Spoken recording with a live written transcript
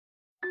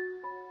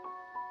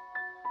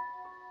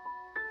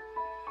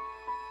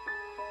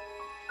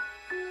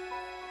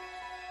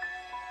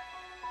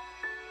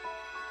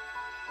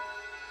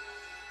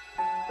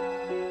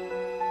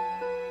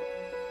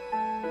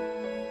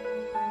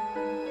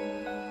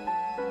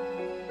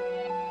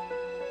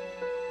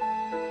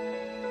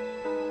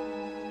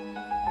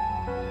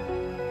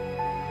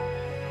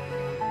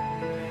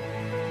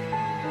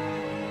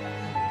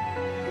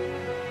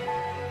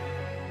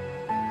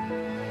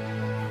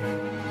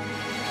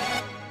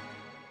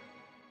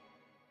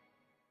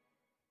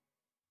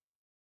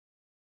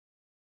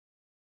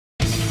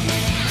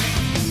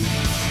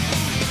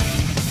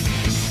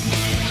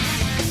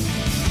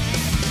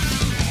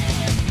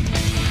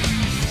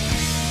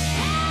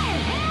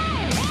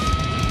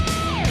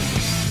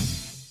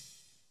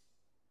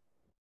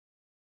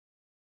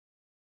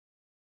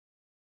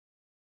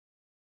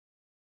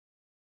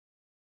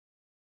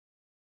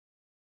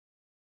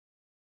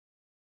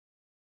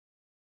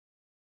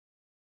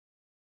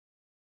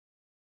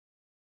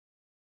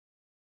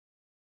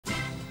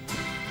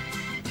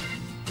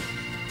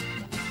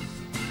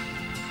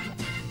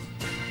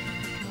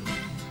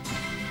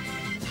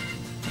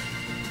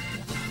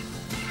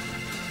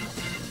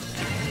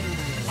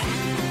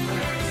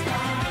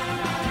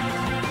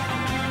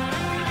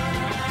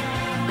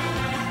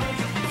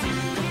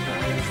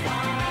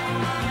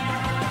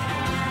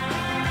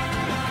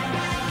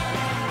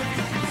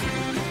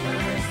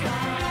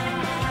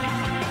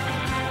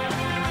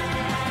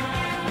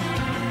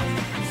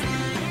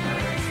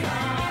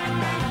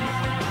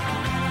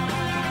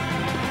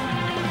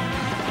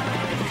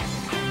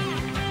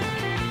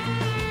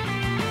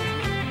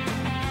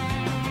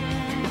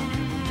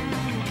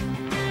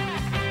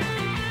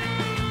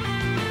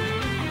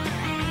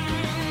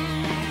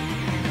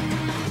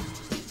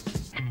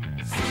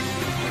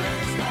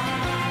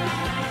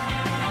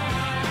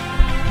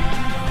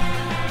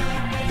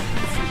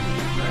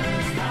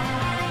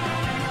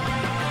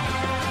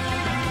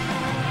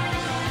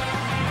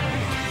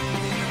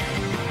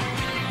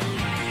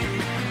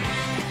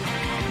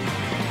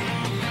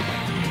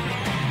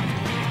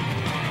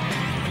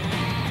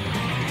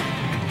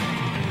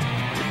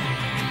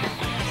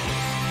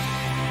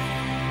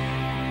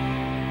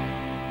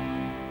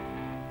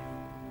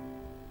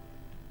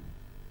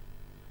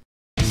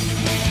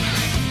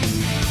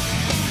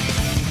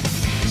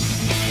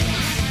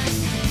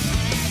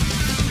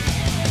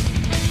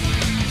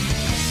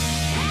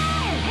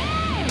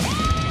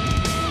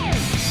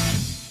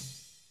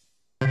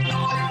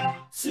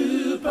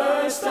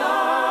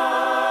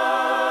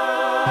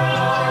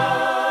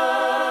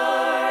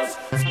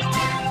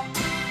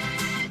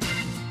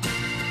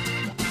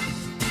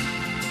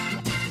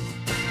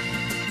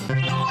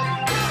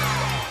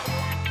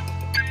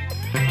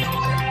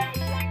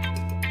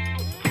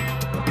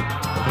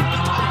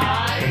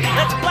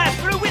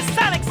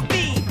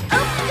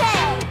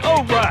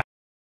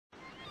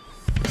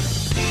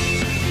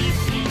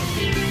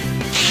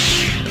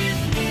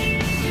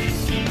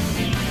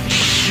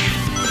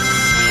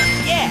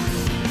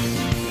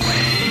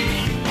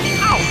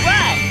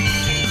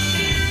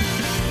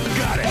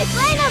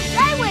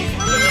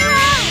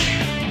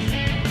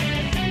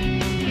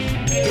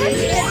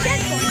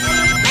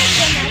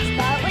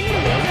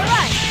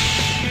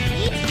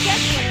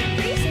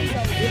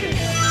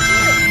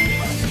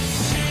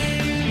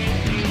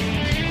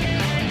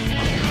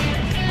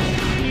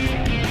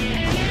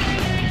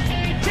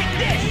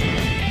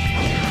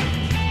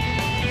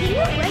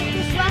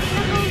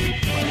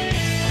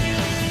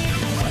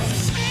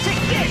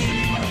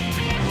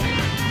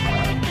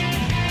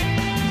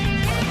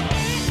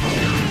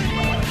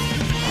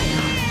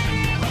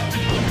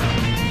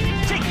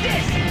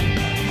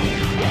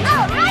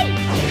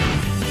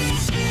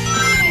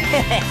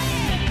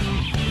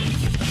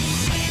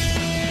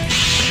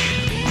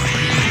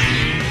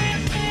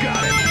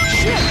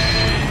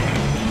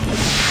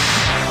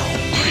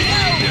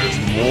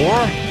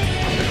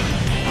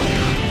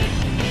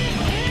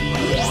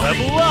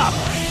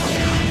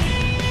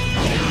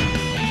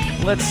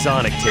Let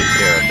Sonic take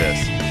care of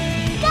this.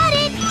 Got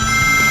it!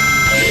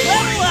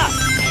 Level up!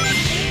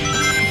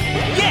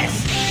 Yes!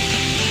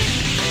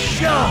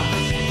 Yeah.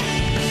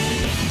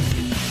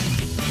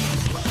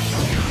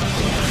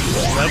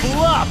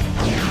 Level up!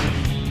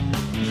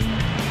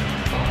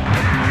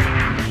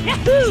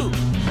 Yahoo!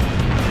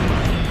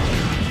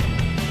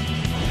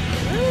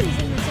 Rooms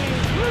in this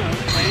area.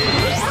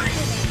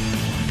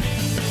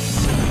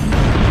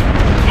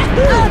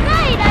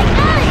 Alright, I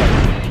got it!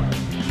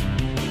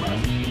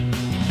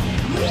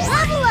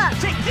 Level up!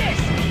 Take this!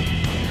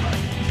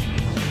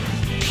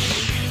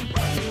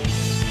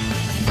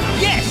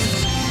 Yes!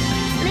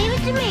 Leave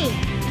it to me.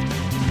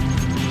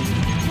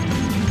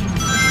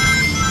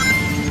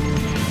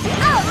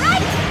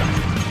 Alright!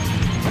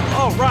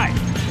 All right!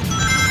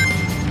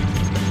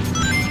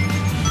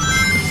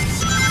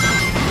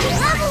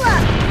 Level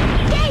up!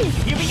 Yay!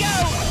 Here we go!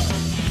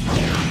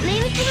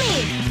 Leave it to me.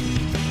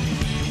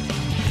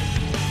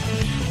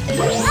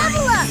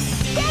 Level up!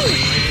 Yay!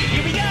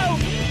 Here we go!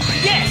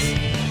 Yes!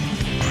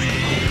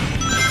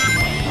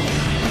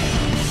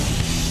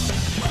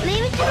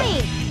 Leave it to me.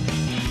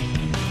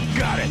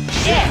 Got it.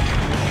 Yeah!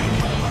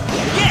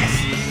 Yes!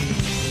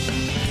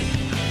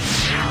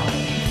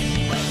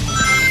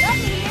 Let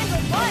me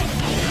handle one.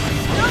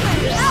 Don't let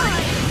me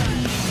out.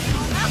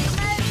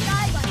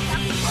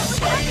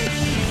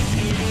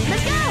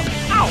 Let's go!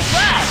 All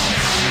right!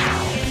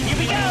 Here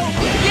we go!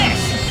 Yes!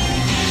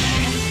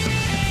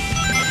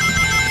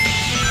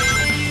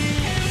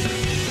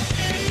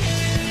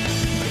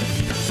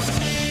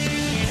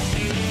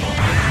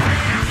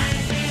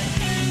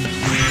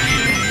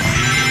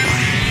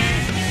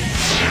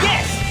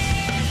 Yes!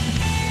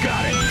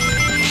 Got it.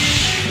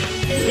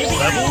 Here we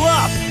level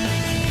up!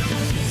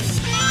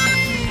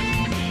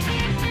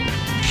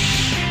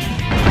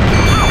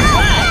 All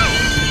right!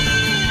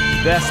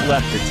 Best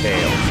left to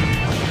Tails.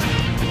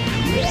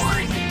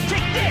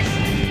 Take this!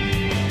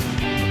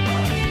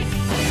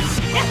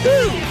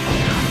 Yahoo!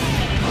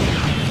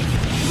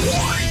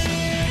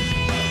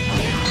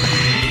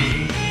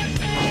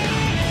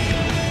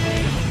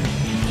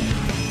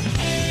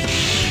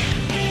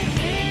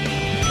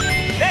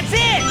 That's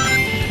it!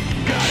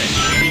 Got it.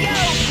 Here we go!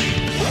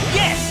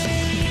 Yes!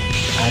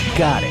 I've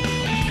got it.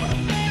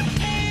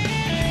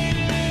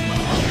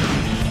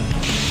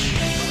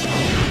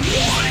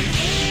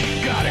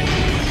 Got it.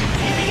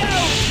 Here we go!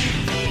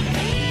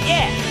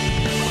 Yeah!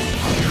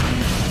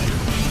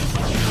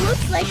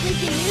 Looks like we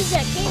can use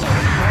that game as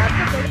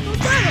a vertical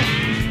tunnel.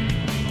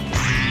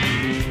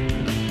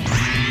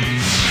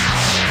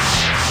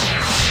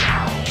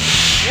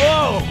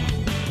 Whoa!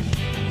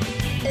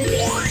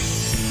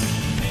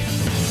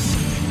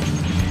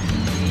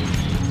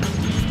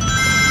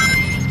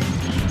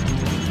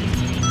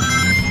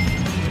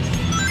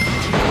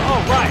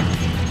 All right!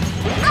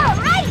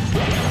 Alright!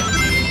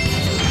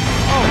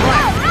 All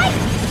right! Alright!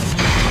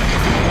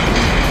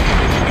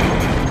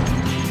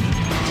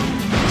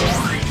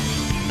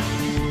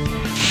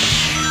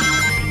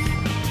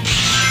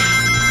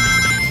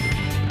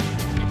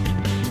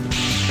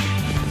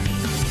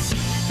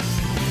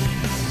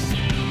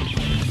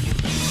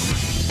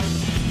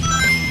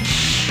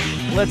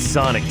 Let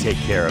Sonic take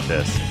care of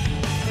this.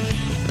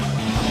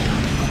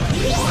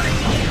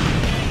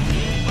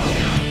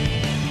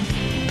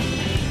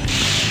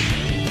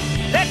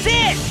 That's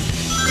it!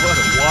 What a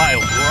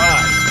wild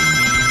ride.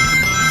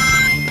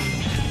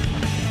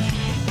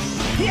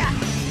 Yeah!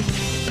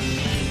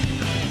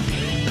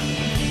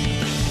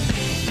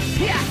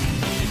 Yeah!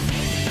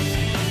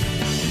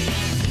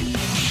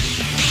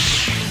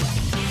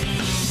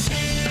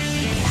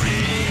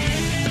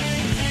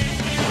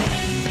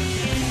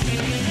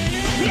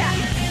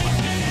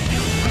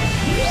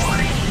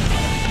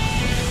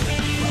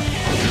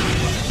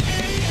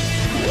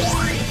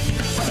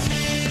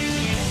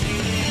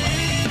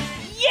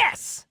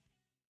 Yes!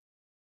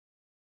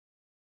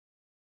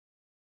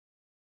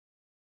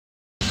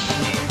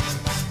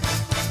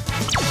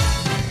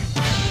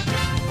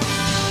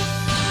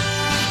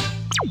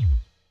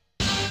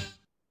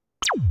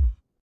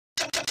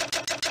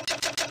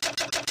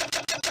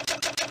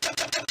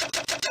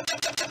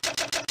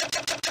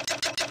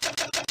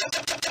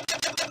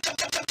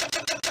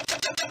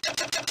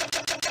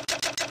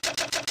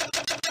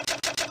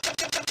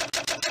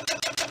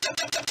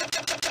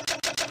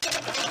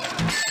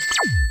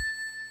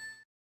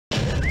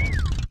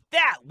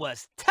 That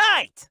was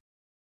tight!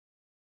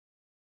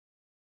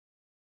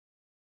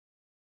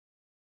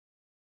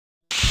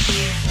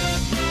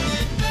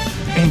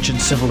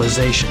 Ancient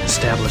civilization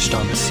established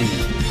on the sea.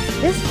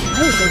 This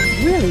place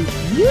is really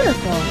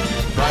beautiful.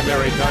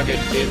 Primary target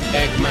is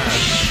Eggman.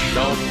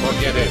 Don't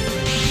forget it.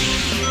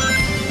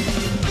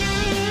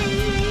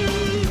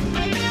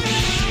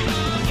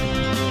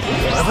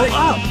 Level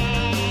up!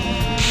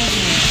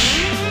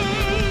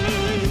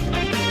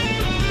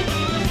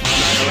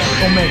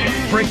 Omega,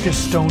 break this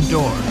stone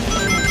door.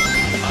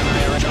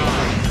 Annihilation.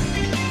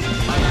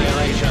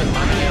 Annihilation.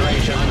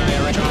 Annihilation.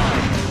 Annihilation.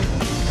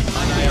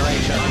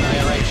 Annihilation.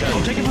 Annihilation.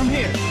 I'll take it from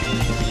here.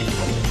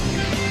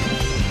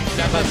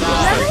 Step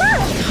aside. Level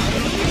up!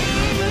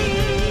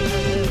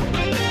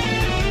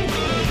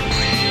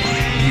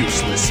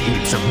 Useless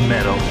heaps of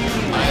metal.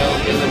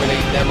 I'll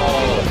eliminate them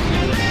all.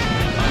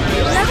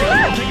 Level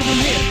up!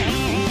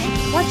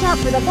 Watch out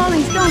for the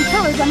falling stone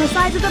pillars on the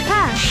sides of the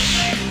path.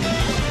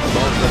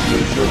 Most of you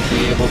should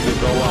be able to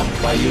go up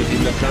by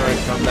using the current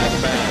from that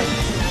fan.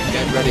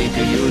 Get ready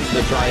to use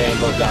the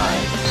triangle die.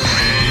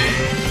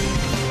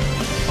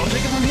 I'll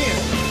take it from here.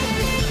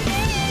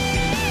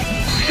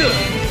 Good.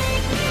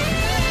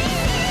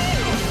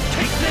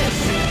 Take this.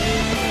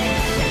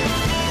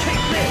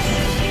 Take this.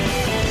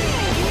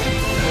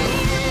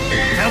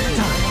 Now's the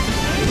time.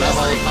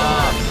 Level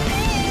up.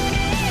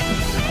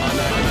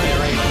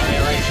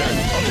 Annihilation.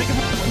 I'll take it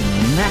from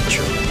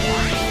Naturally.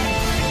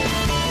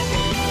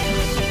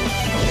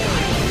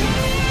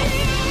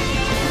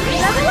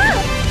 Level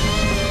up!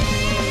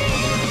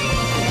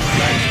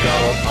 Let's go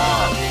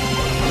up.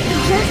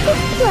 Just a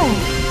spread.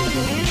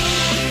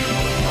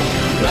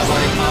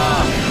 Leveling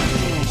up.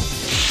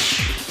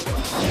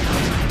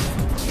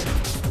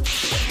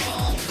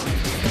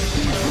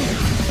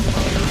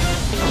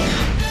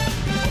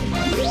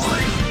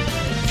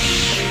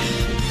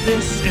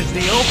 This is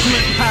the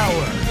ultimate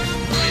power.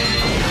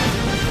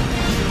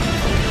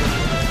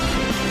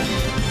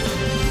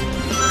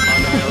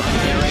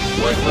 Annihilate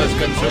worthless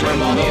consumer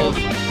models.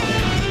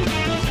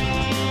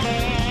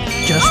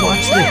 Just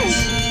watch this.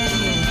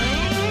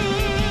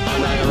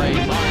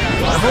 Annihilate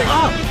fire. Level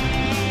up.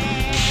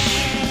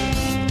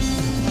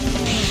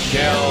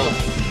 Kill.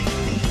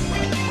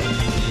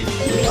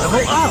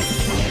 Level up.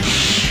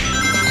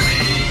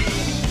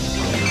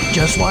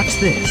 Just watch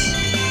this.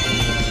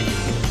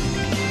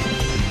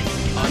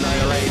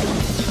 Annihilate.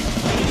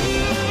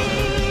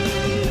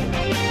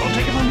 I'll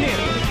take it from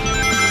here.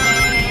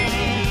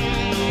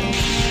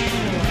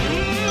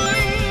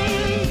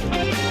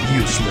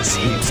 Useless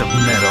heaps of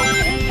metal.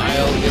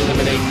 I'll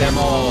eliminate them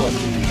all.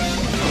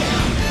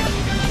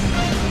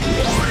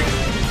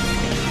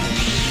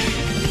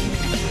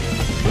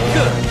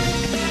 Good.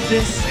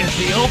 This is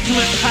the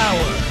ultimate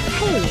power.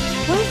 Hey,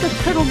 where's the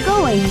turtle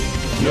going?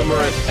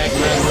 Numerous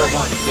Eggman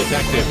robots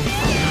detected.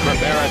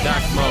 Prepare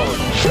attack mode.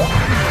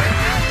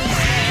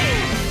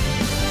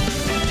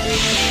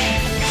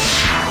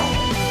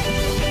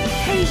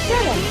 Hey,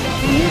 Shadow,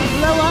 can you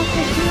blow off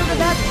the shield of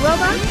that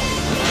robot?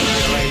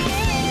 Annihilate.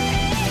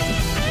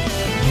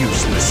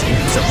 Useless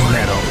heaps of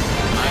metal.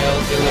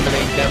 I'll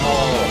eliminate them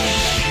all.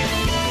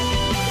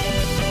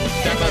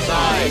 Step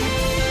aside.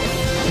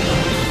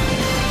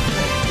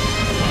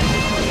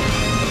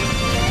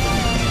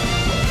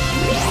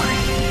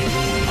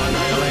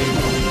 Annihilate.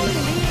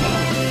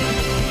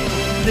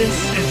 This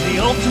is the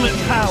ultimate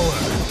power.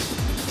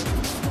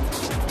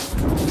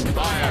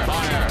 Fire,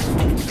 fire,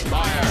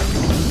 fire,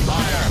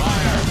 fire,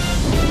 fire,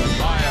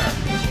 fire.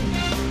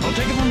 I'll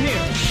take it from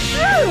here.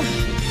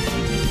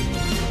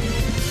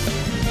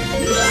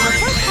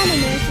 Attack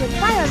enemies with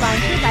fire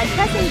launcher by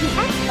pressing the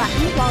X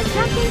button while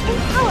jumping in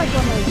power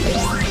formation.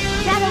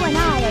 Shadow and I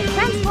are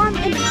transformed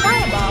into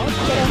fireballs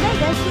that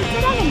Omega shoots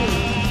at enemies.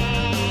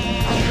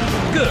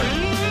 Good.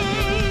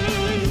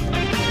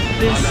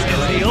 This is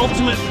the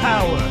ultimate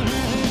power.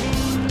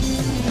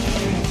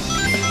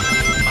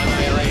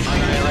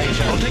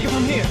 Annihilation. I'll take it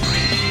from here.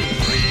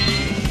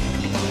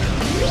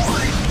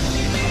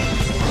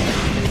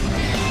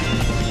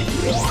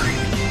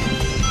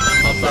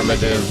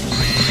 Affirmative.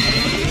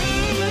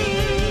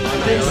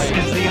 This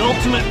is the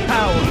ultimate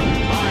power.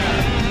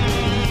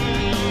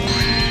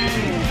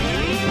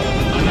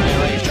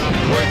 Annihilation.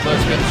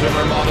 Worthless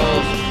consumer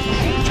models.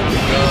 Jump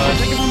I'll good.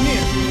 take it from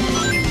here.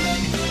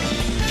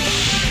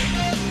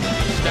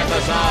 Step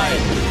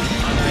aside.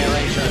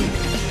 Annihilation.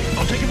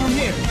 I'll take it from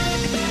here.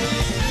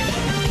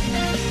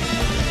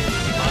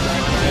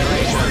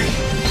 Annihilation.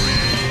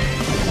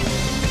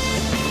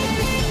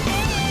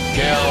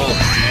 Kill.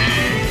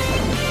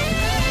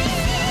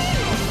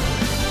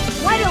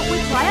 Why don't we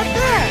try up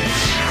there?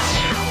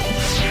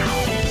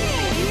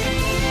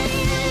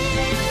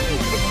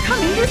 It's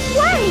coming this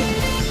way!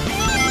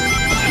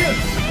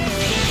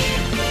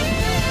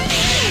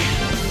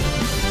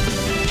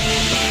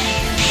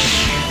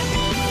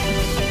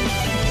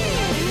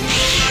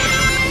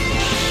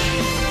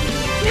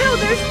 Now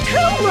there's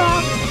two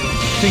rocks!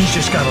 Things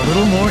just got a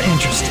little more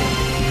interesting.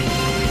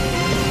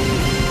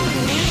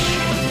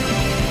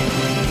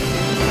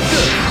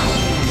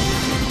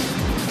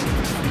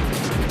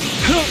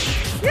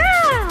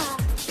 Yeah!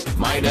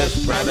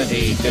 Minus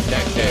gravity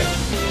detected.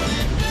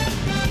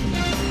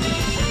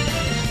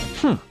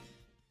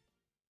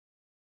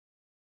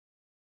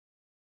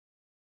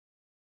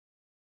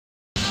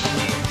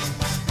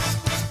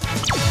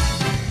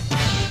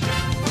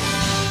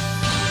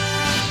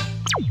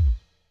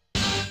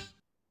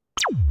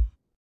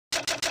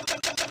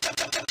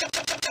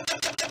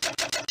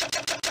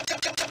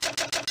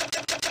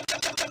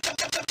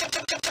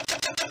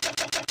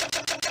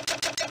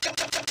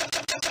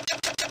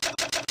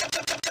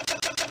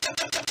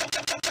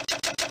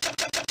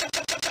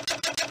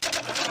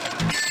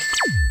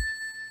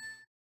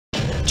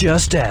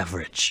 Just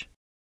average.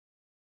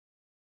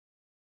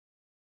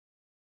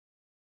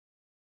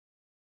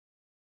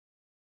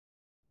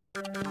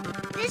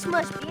 This This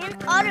must be an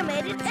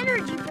automated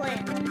energy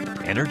plant.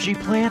 Energy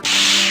plant?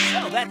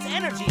 So that's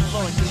energy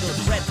flowing through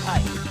those red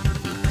pipes.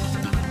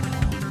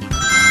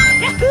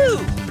 Yahoo!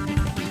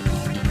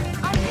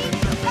 I need to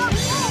go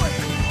forward.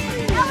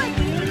 Now I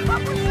can use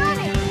Bubble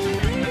Sonic.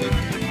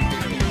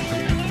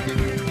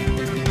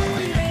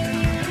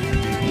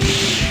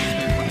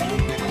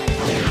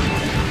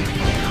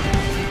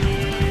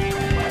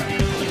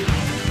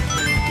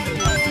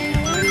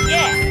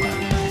 Yeah!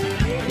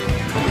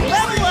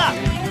 Level up!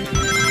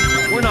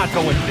 We're not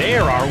going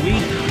there, are we?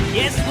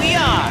 Yes, we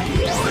are!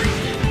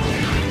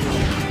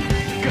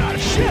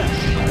 Gotcha!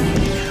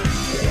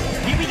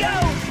 Here we go!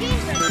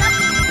 Seems like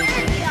something with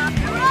energy off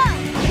the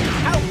road.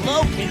 How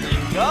low can you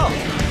go?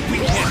 We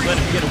can't let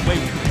him get away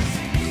with this.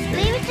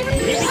 Leave it to me.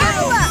 Here we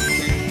Level go. up.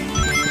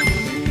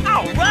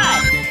 All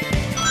right!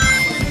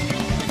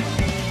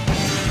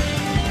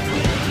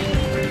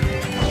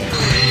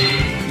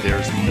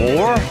 There's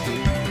more?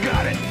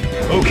 Got it.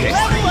 Okay.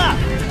 Level up!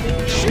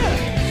 Shit!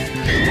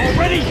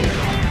 Already?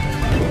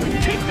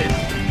 Take this!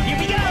 Here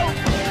we go!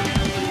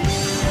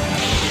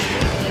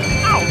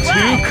 All Too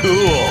right!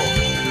 cool!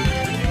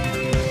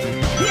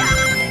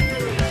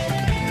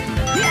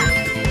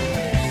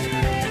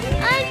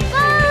 I'm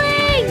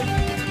falling.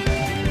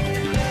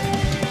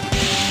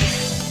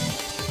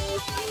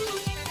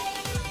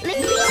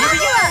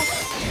 Level up.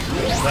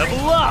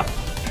 Level up!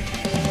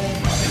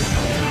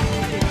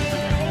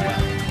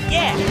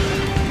 Yeah!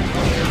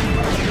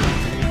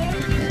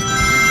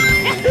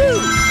 Yahoo!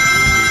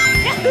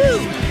 Yahoo!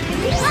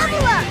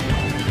 Level up.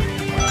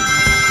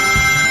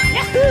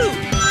 Yahoo!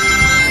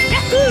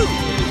 Yahoo!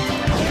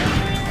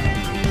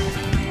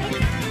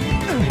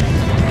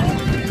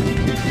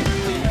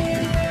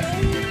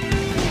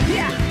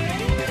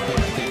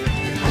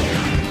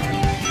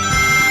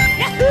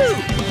 Yahoo!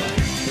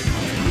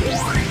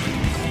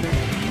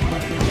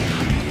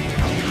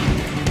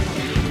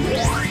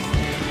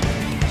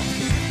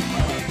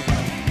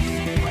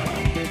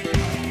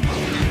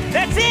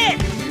 That's it!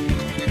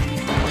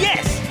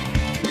 Yes!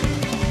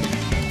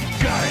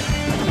 Got it!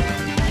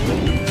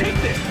 Take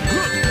this!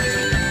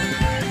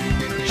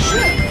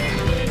 Shit!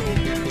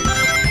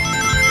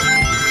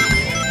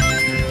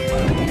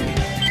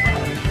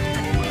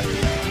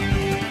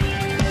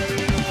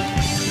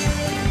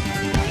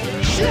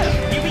 Shit!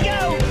 Here we go!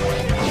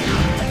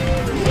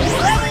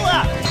 Level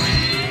up!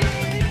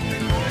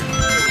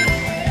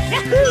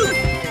 Yahoo!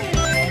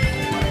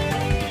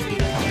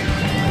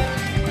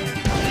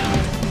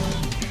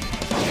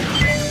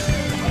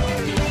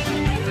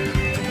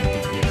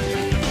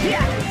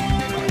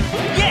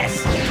 Yes!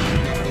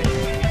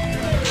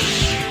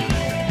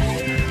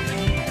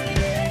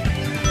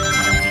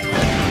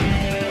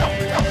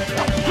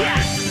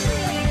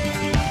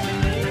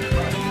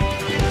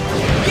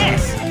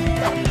 Yes!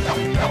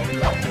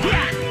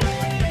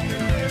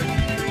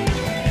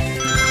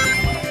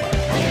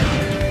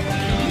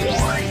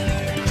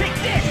 Take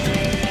this!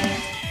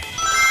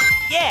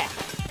 Yeah!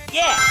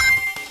 Yeah!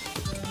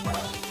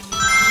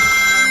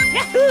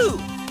 Yahoo!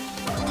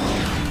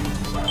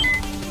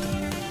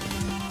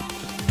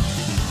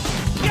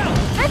 Go!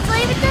 Let's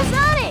leave it to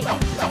Sonic.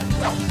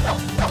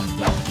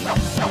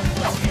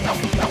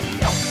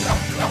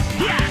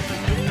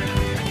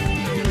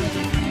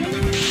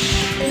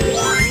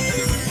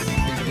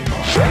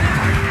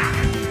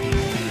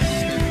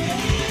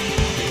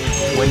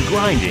 When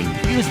grinding,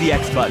 use the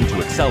X button to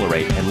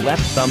accelerate and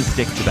left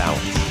thumbstick to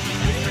balance.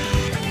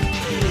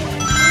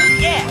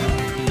 Yeah!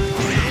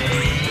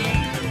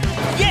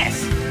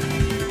 Yes!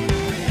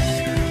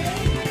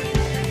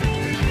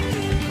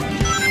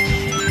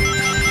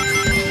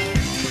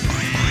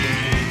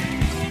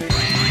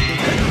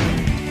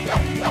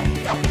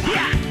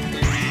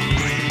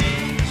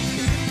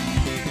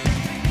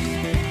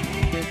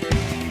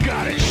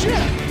 Got it!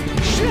 Shit!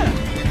 Shit!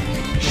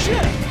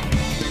 Shit!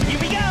 Here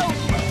we go!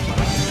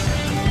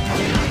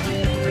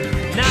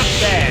 Not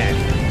bad!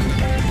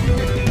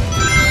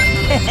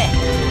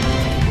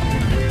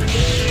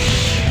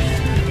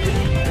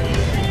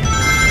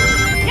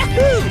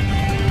 Yahoo!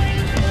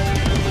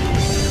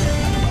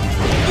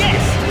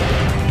 Yes!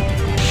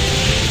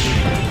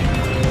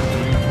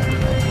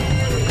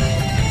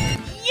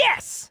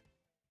 Yes!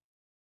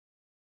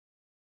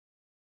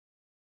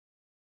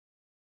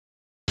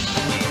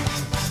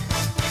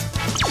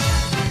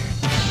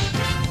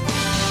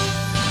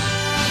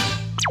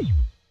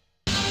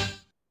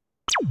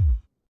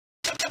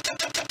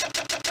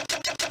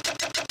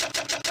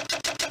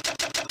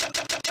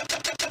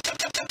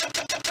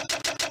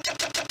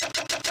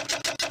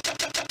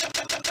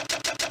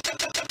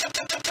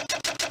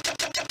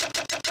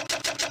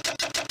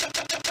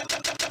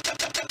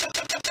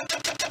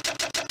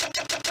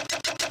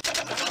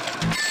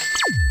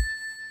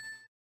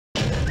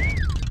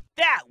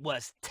 That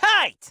was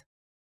tight!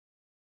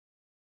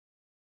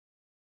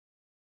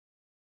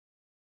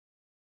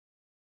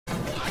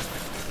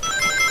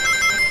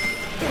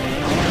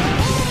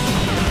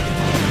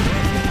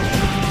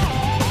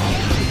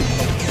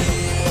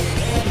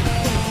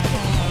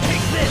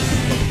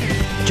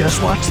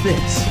 Just watch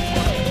this.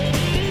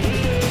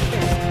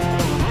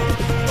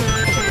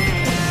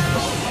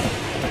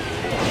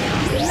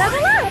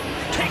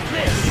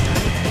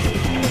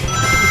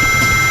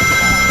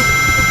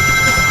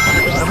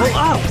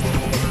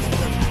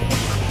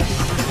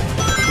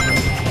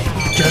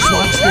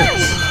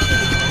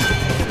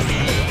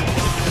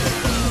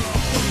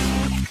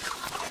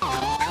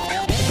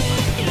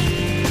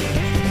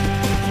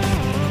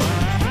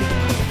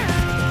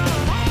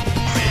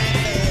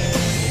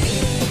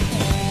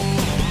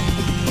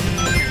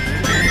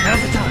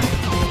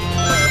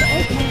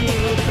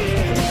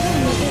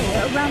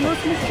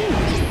 most machines.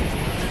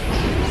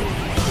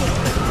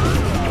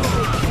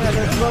 Take care of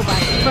those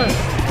robots first.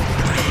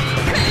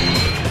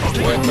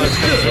 Worthless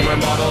consumer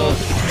models.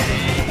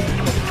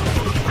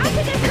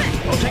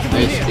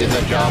 This is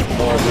a job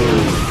for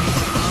Rouge.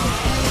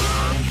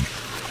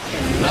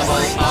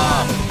 Level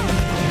up.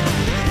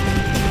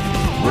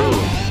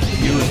 Rouge,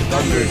 use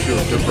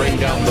Thundershoot to bring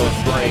down those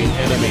flying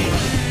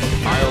enemies.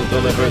 I'll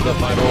deliver the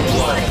final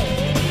blow.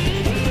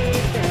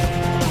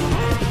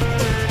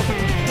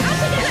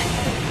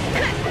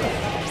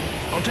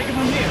 I'll take it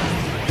from here.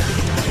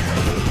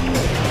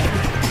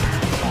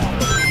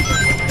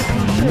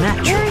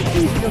 Natural. Very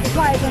easy to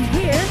fly from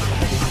here.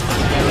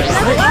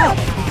 Level up!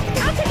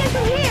 I'll take it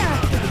from here.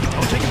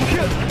 I'll take it from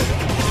here.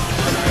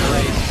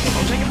 Annihilate.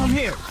 I'll take it from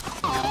here.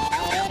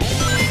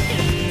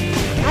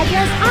 I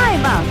guess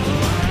I'm up.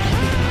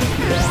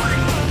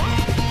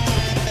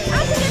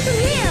 I'll take it from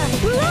here.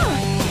 Look!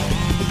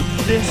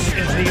 This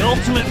is the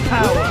ultimate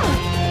power.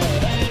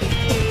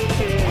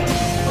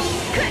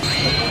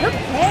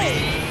 Okay.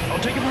 I'll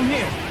take it from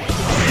here.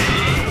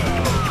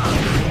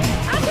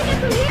 I'll take it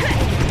from here.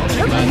 Let's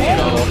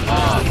go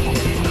up.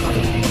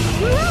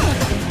 Look!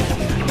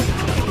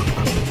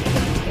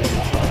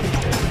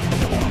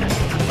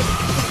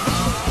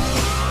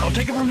 I'll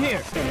take it from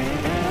here.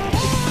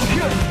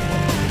 Here.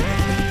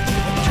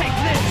 Take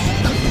this.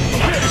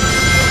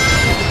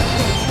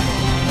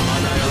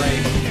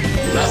 Annihilate.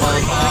 Level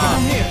Take it up.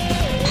 from here.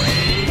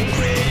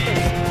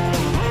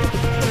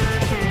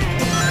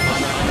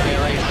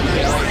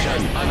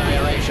 Annihilation.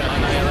 Annihilation.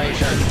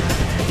 Annihilation.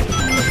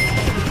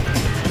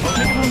 I'll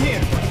take it from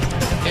here.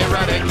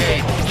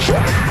 Eradicate.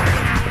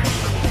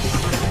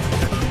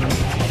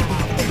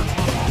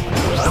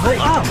 Level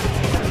up.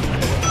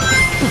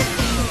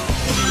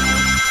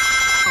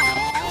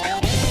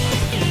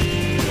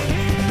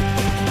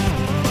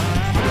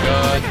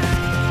 Good.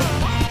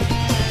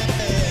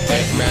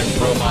 Eggman's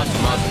robots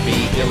must be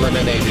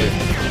eliminated.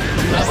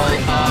 Level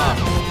up.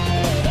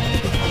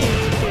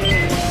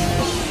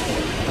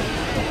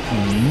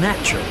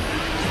 Natural.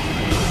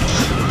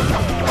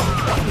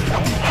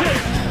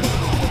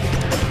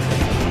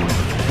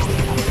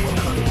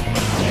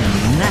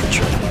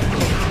 Natural.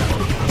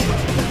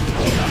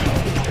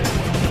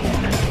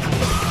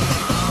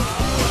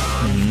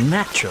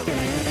 Natural.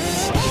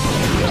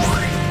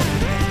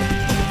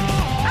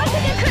 I'll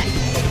take it.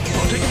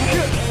 I'll take it from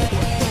here.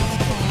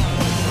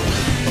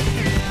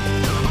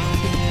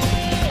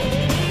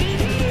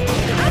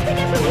 I'll take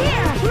it from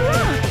here.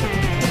 Look!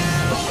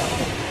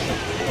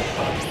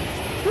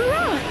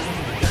 Look!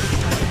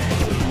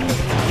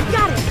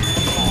 Got it.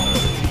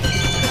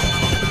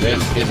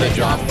 This is a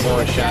job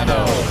for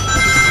Shadow.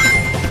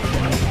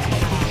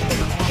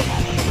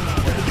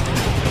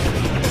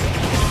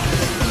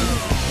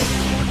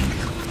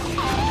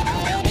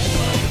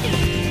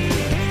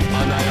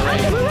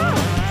 Annihilate.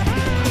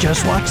 Look!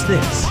 Just watch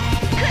this.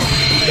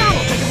 Got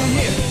I'll it. take it from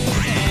here.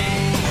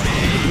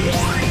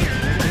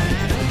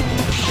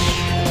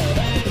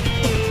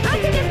 I'll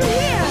take it from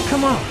here.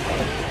 Come on.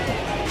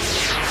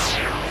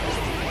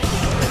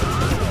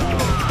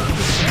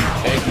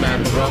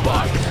 Eggman's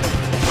robots.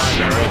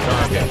 Primary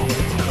target.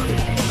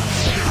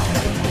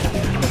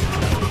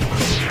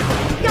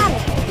 Got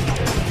it.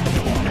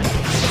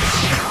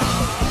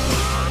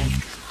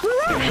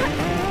 Look!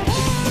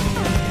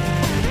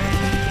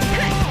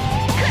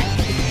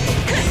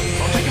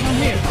 I'll take it from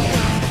here.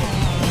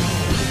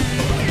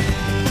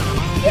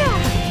 Yeah!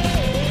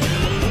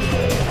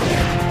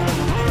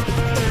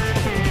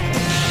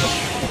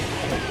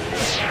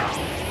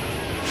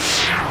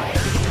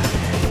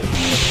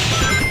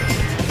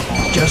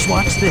 Just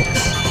watch this.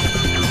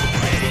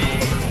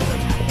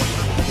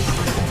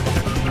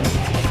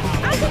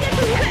 I'll take it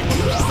from here.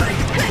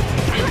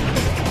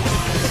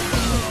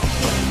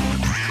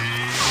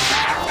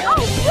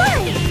 Oh,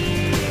 right!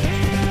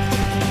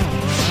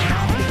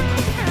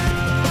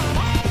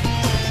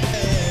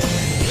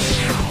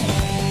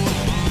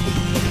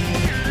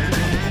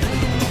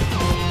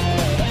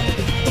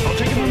 I'll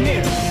take it from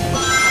here.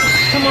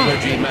 Come on.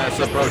 Energy mass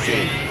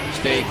approaching.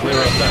 Stay clear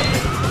of them.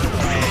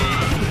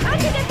 I'll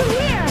take it from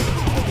here.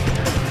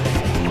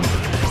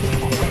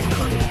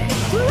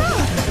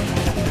 Look!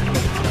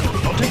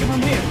 I'll take it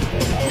from here.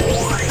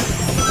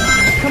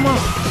 Come on.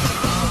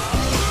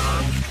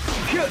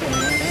 Here.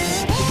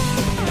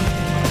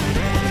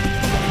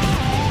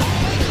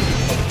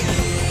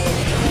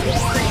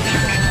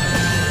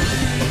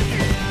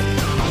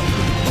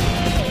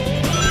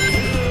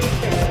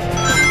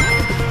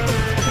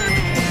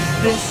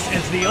 This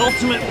is the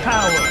ultimate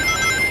power.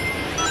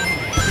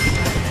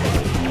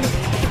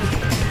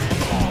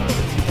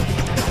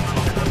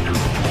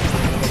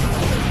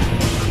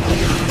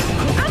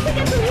 I'll take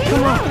it from here.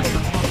 Come on.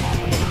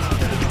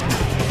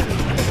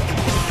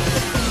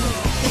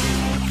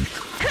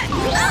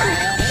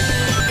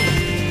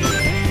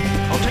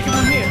 I'll take it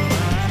from here.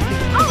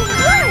 All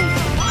right!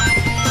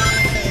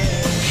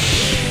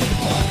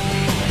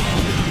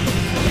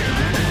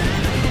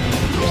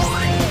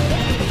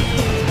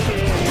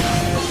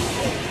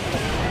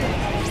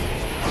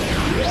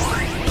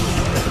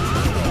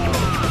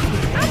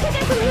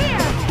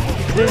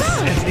 This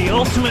is the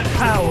ultimate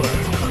power.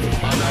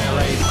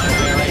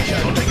 Annihilation.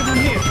 I'll take it from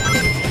here.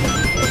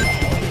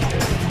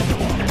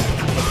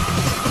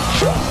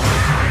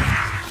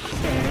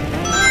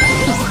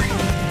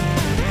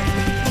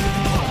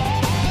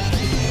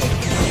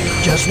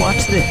 Just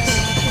watch this.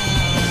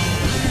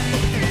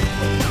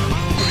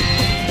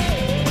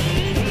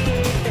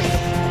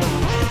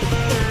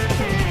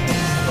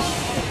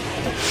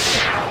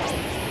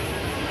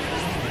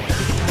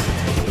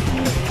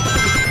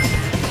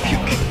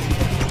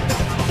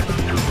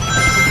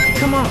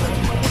 Come on.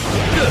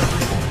 Good.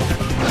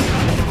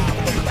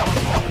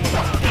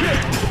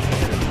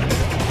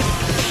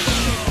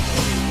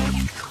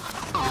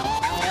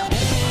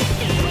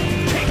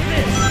 Take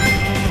this.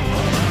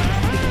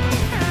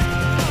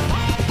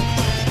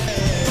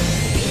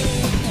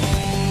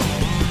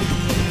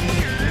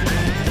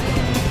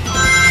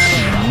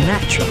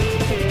 Natural.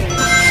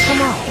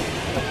 Come on.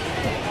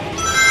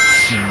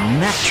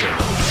 Natural.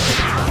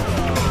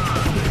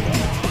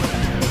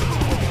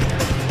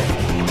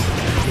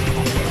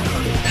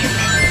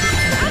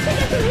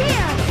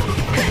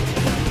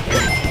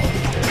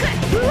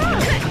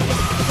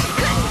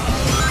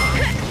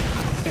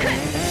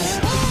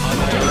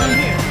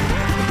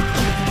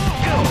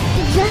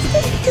 Just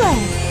as good.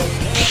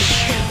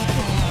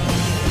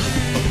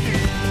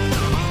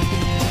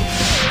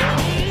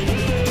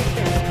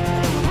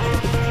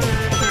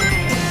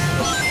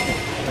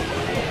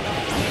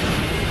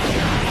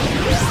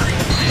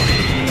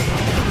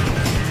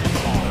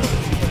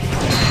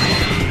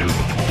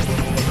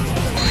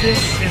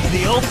 This is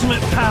the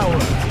ultimate power.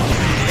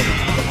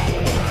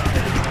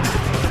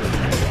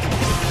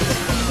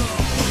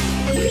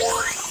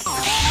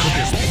 Could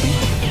this be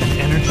an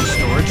energy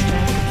storage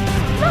tank?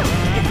 Look,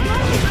 it's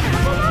working.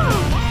 Come along.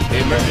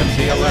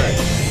 Emergency alert.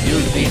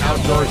 Use the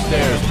outdoor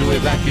stairs to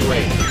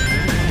evacuate.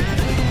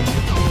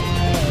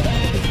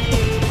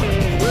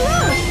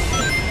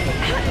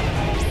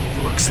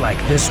 Looks like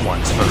this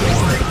one's for me.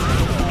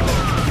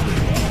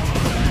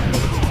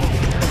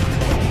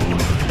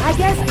 I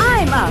guess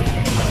I'm up.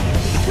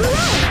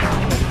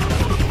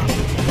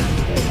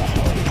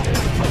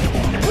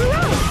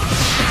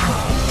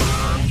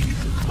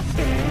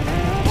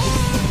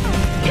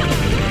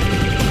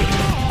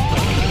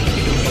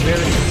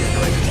 Various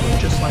generators look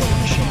just like the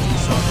machines we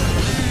saw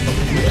earlier.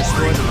 If we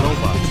destroy the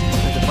robots,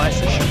 the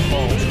devices should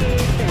fall too.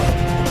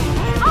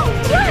 All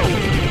right.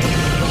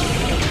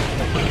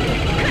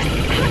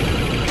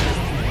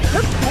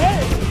 Okay.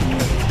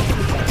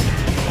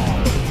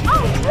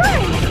 All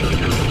right.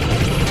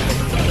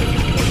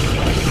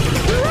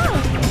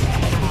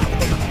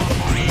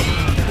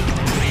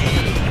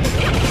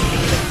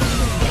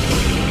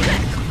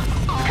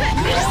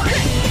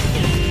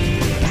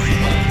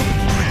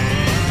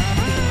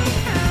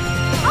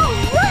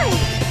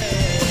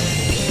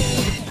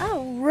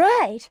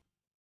 Right.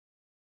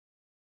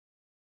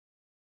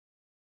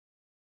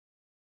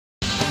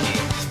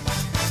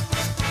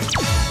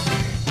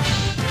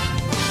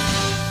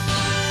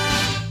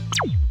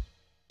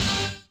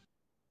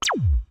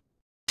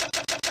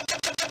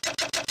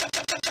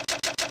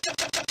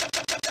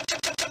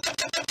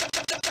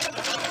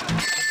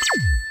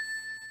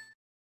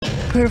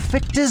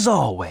 Perfect as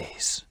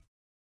always.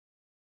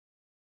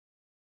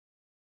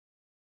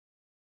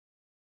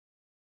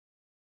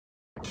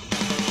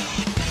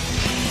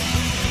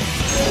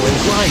 When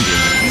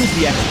grinding, use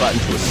the X button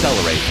to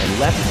accelerate and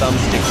left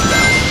thumbstick to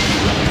balance.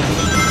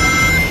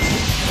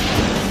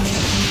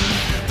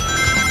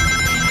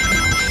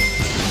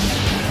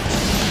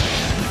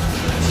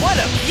 What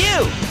a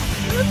view!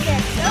 Look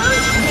at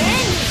those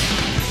pins.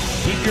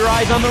 Keep your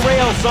eyes on the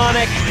rail,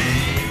 Sonic!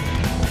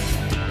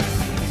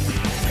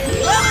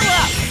 Level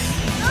up.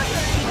 Those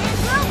are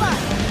advanced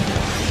robots.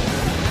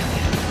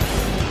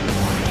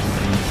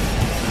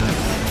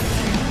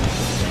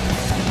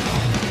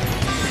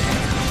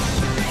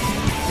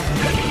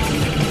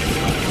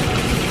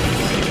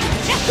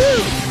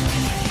 Yahoo!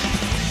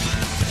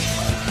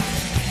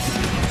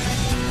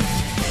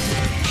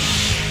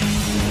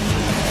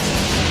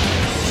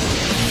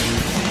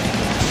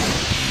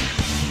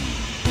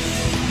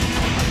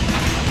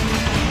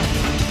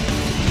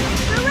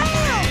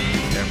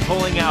 They're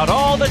pulling out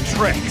all the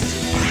tricks!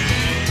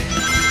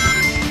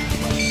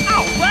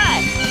 All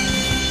right!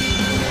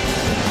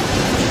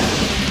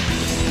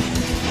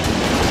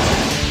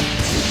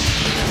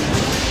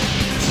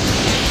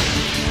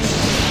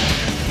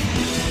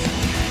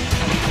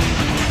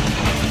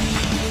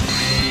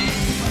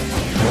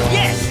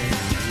 Yes!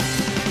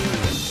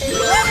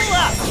 Level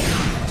up!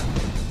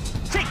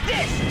 Take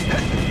this!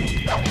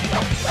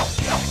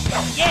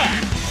 Yeah!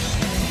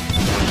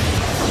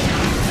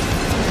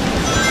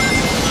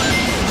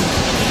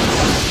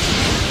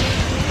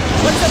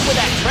 What's up with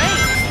that train?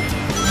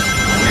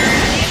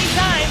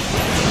 Anytime!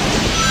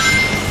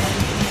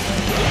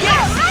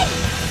 Yes!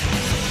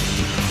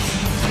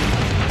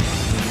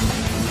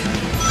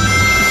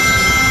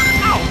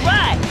 All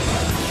right!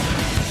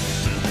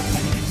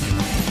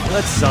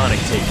 Let Sonic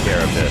take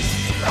care of this.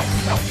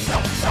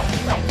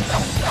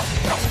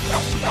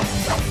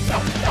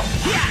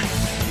 Yeah!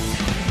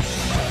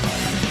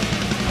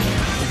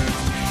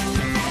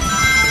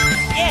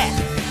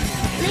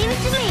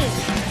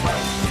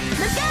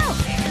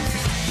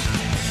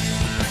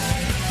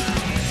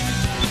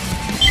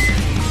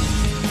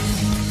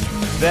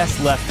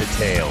 Best left to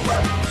Tails.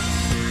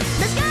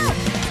 Let's go!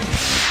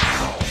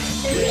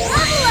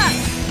 Level up!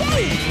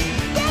 Dave!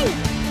 Dave!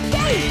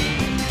 Dave!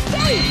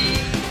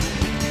 Dave!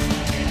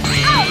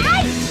 All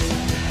right!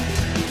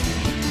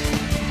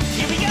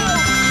 Here we go!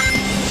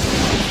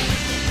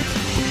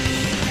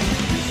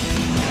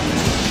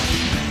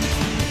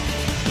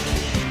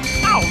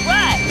 All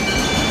right!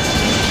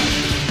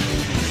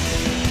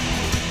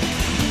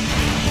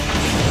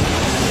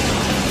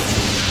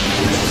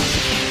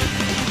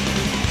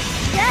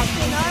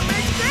 Justin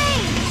Armored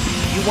Train!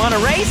 You want a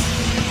race?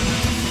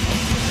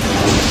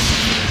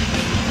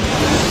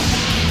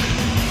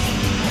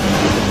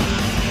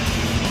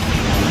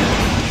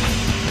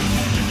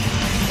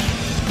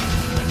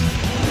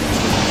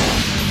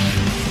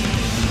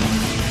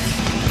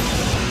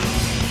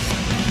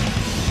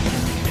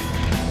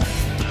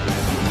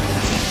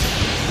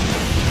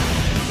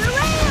 The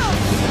rails!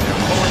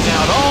 Pulling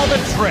out all the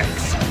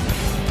tricks.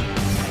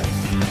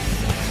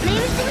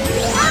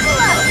 Level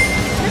up!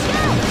 Let's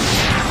go!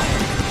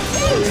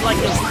 Looks like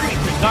there's three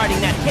regarding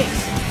that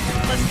case.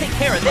 Let's take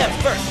care of them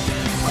first.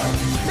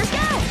 Let's go!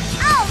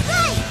 All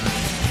right!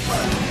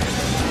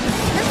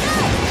 Let's go!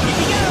 Here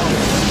we go!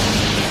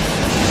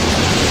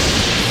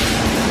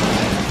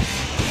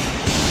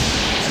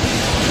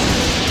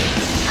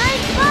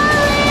 I'm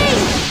falling!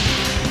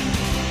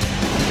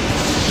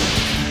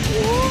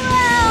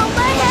 Wow,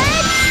 my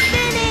head's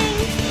spinning!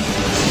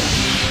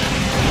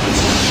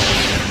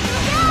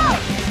 Go!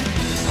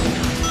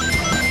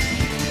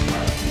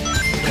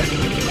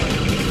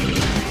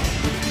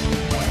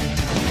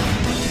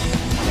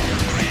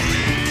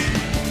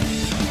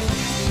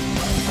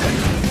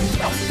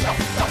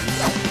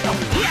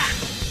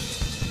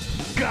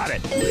 Got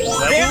it.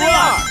 There they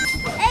are!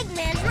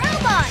 Eggman's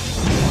robot!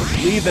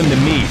 Leave them to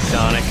me,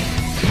 Sonic.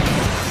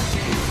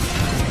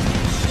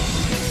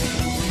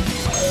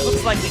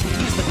 Looks like we can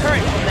use the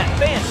current from that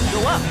fan to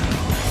go up.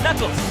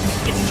 Knuckles,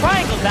 it's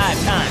triangle dive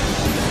time.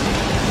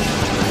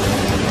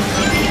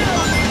 Here we go!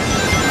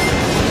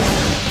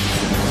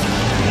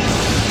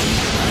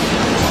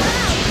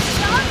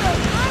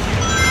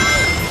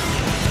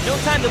 No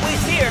time to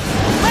waste here.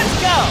 Let's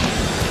go!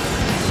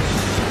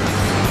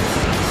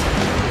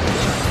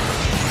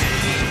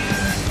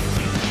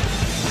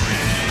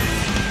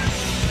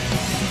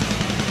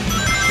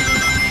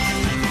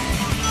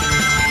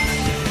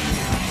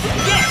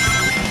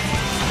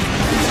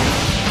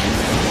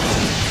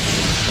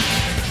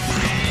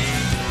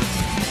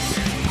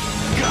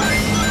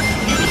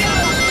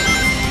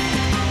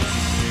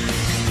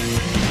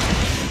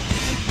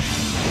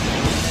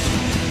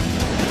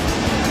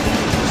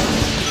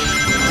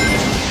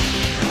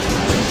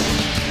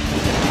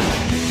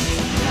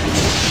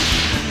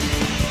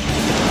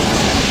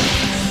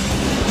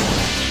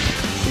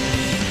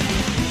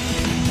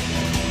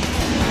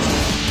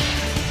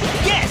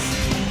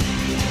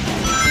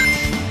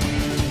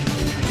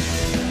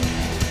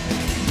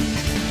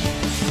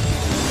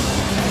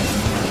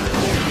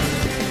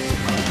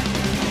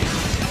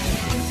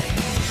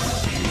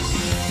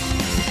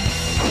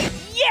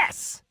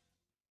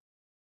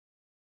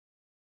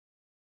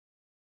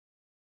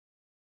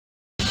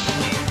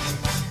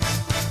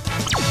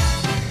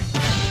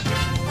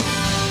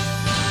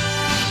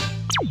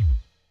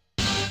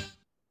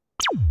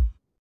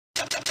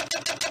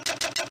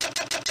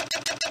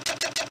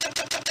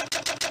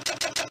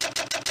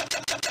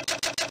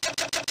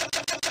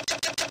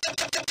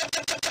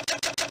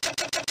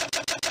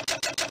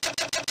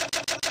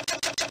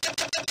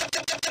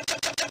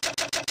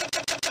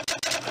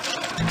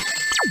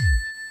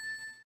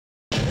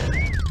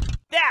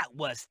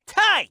 Was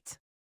tight!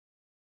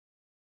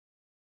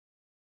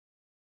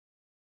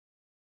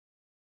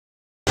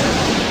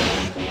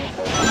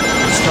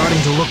 It's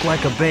starting to look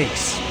like a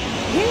base.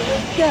 Here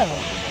we go!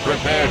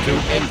 Prepare to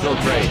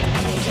infiltrate.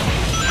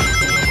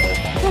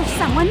 There's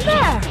someone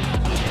there!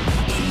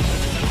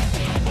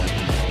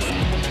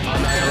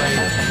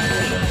 Annihilate.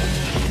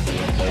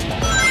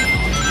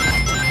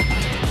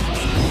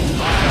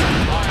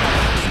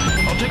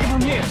 I'll take it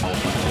from here.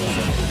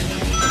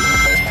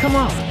 Come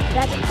on.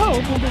 That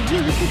pole can be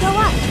used to go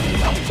up.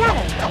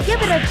 Shadow,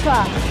 give it a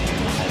try.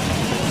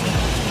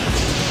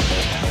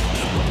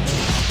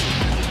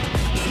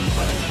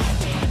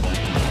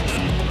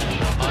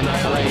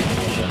 Annihilate.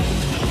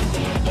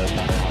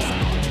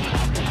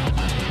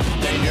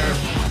 Danger.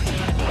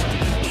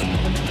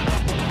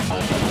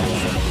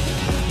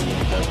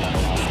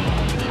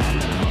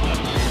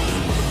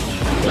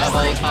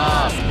 Level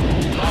up.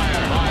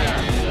 Fire, fire.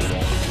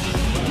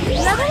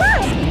 Level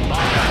up!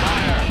 Fire,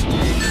 fire.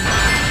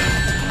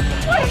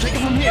 What are Take it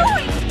from you here.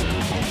 doing?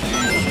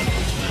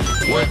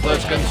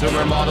 Worthless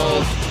consumer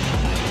models.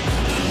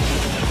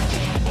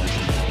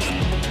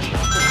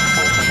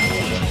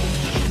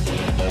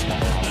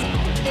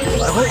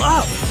 Level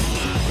up.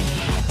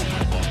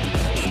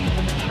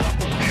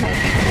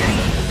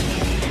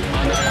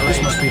 This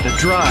must be the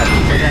drive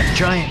for that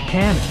giant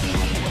cannon.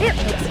 It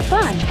looks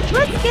fun.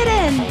 Let's get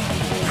in.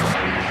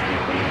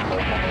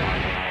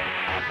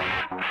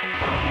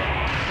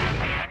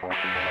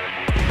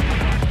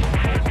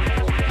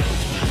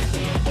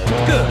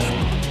 Good.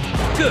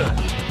 Good.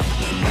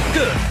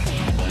 Good.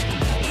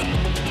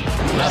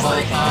 Level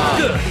up.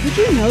 Good. Did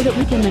you know that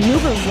we can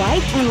maneuver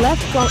right and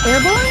left while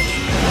airborne?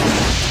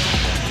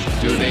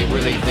 Do they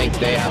really think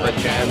they have a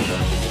chance?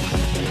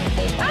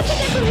 How to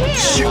get from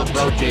here?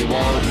 Approach a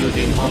wall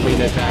using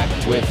homing attack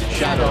with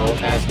Shadow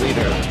as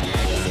leader.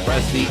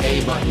 Press the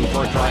A button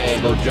for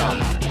triangle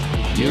jump.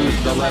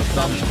 Use the left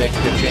thumbstick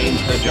to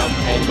change the jump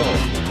angle.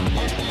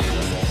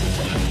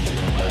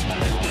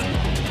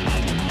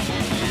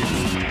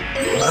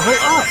 Level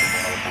up.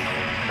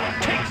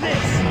 Take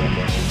this.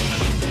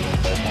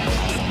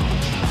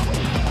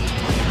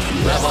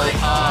 Level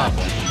up.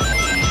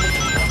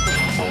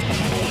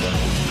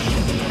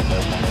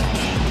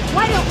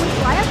 Why don't we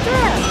fly up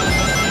there?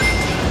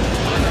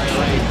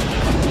 Annihilate.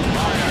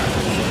 Fire.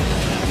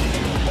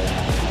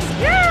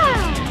 Yeah!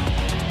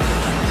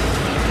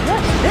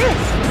 What's this?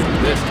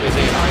 This is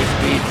a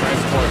high-speed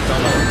transport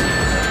tunnel.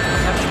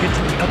 Have to get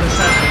to the other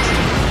side of the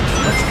tree.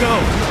 Let's go!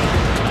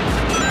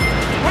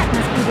 That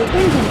must be the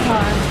engine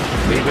car.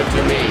 Leave it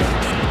to me.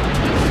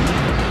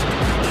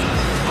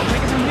 I'll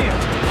take it from here.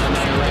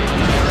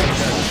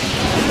 Annihilation.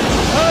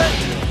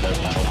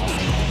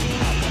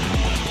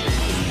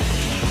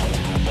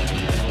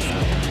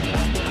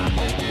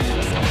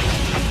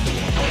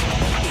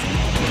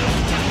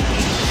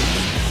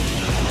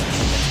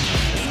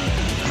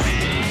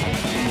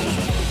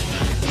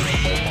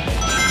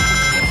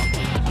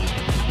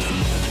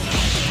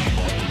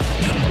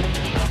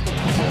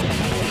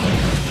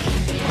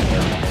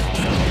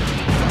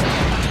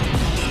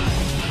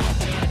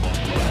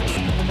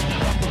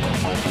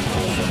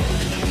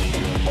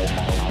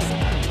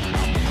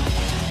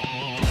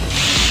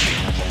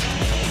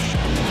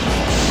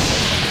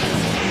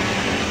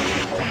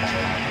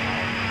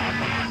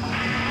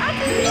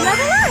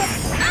 Level up!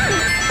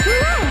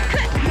 Hurrah!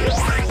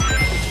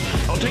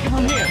 I'll take it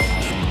from here.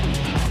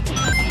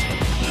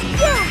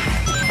 Yeah!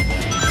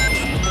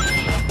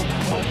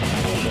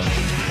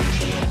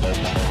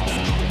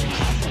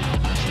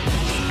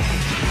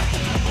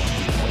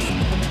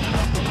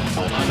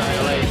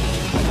 Annihilate.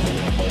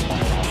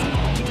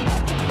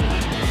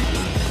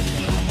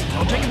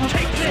 I'll take it from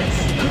Take this!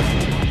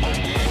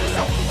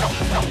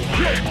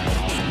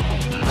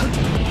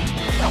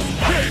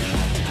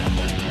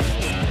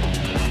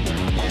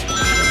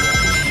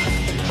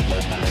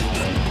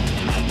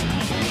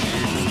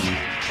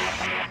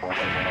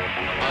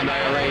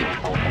 Annihilate.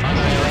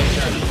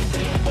 Annihilation.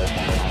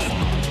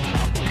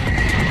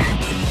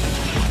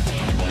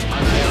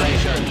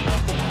 Annihilation.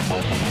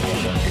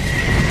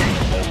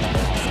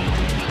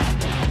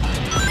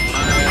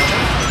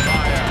 Annihilation.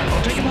 Fire.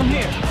 I'll take it from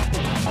here.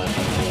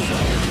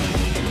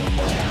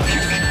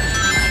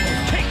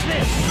 Take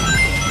this!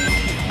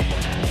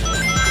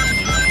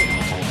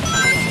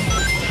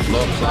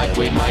 Looks like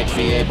we might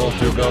be able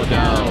to go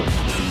down.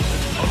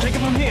 I'll take it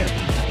from here.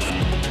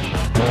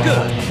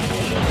 Good.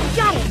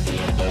 Got it!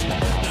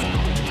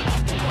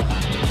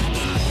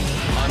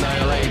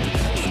 Annihilate.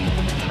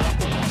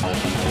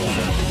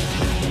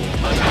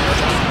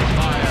 Annihilation.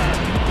 Fire.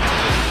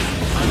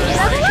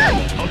 Annihilation.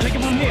 I'll take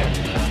it from here.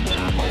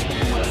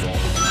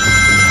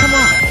 Come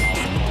on.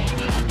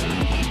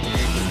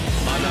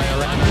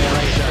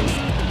 Annihilation.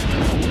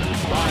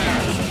 Fire.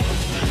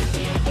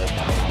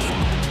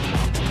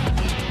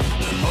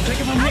 I'll take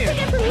it from How to here.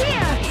 get from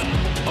here?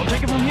 I'll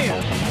take it from here.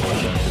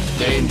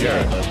 Danger.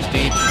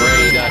 Steep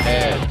grade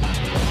ahead.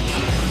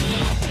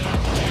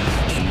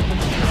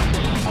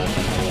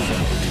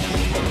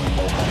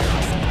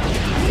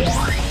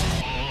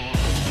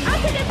 How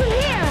to get from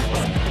here?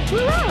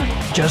 Hurrah!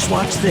 Just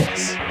watch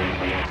this.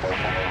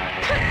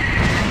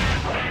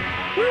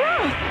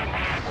 Hurrah!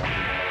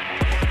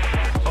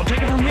 I'll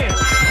take it from here.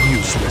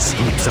 Useless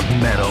heaps of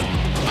metal.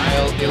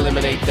 I'll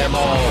eliminate them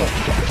all.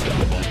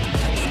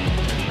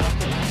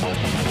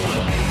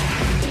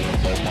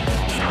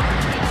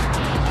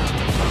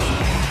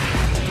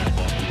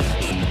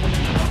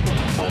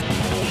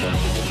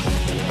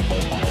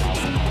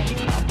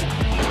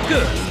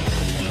 Good.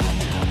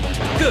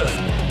 Good.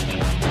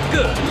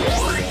 Good.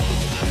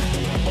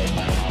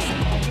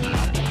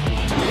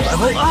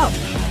 Level up.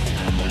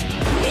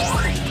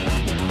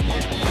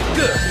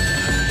 Good.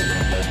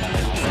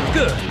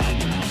 Good.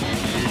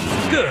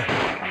 Good.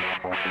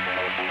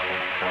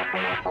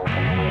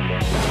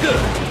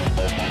 Good.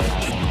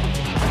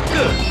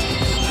 Good.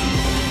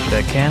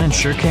 That cannon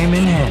sure came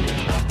in handy.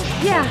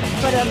 Yeah,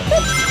 but a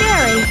bit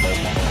scary.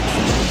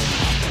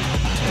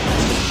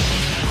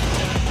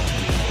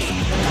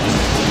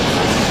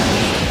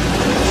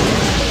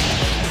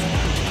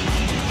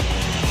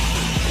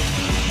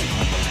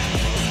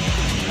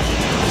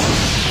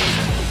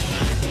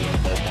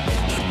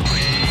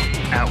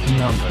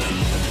 Outnumbered,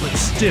 but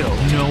still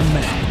no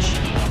match.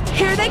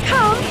 Here they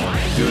come!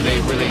 Do they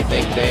really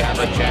think they have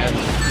a chance?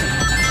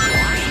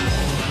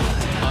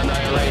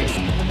 Annihilate.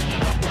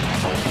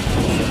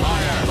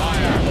 Fire.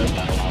 Fire.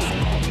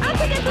 How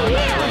to get from here?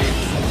 Annihilate.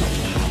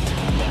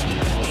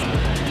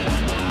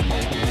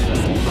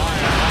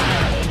 Fire.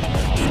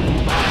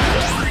 Fire.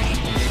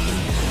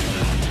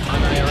 Fire.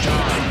 Annihilation.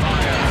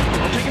 Fire.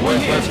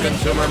 Worthless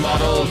consumer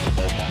models.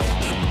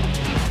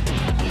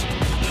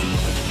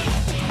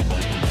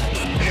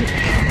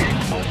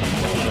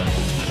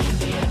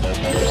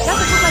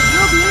 Doesn't look like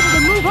you'll be able to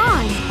move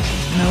on.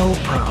 No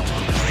problem.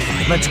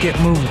 Let's get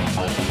moving.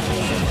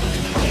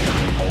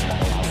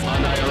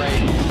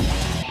 Annihilate.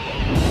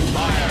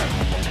 Fire.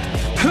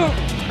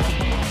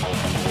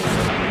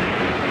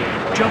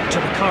 Jump to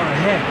the car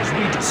ahead as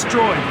we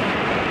destroy them.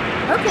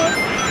 Okay.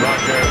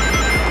 Roger.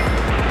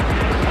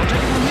 I'll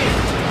take it from here.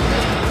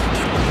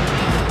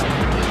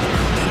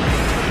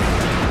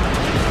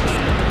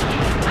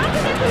 I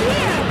can get from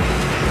here.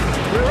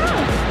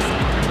 Hurrah.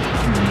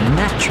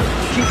 Natural.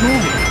 Keep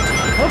moving.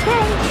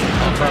 Okay.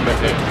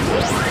 Affirmative.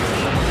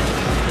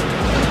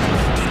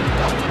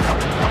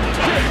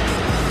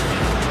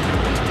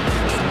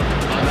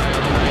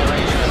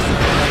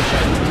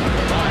 Annihilation.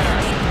 Fire.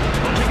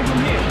 I'll take it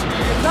from here.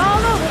 It's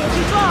all over if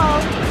you fall.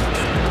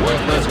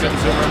 Worthless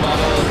consumer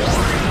models.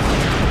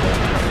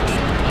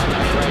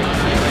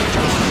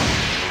 Annihilation.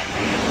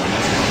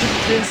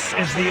 This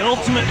is the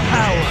ultimate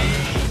power.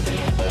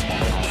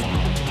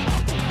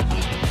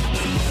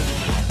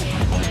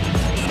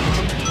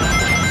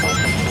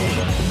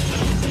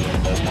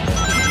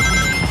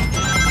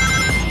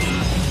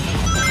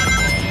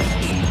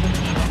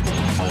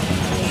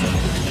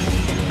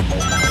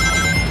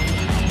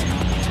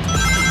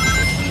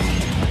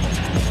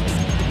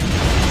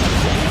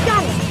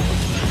 Got it.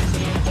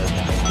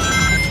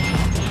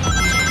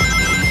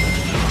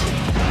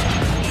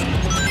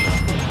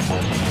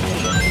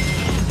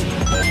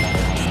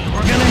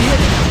 We're gonna hit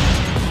it.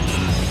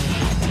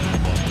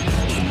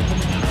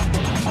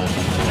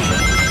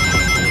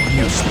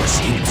 Useless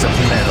heaps of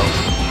metal.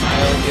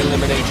 I'll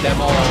eliminate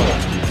them all.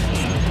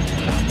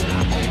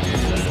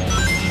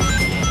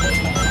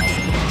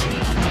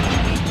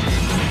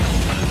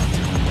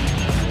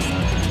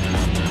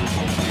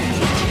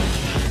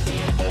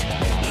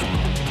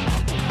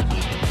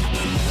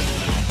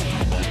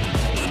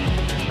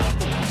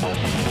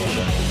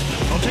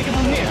 I'll take it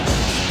from here.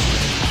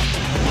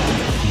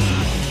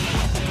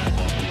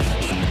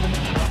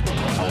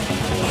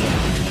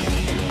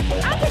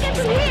 I can get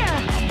from here.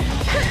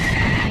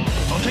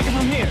 I'll take it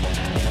from here.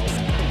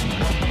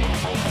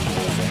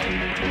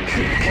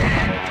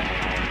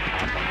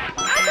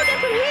 I can get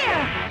from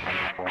here.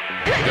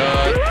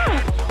 Good. Hurrah.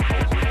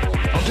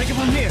 I'll take it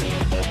from here.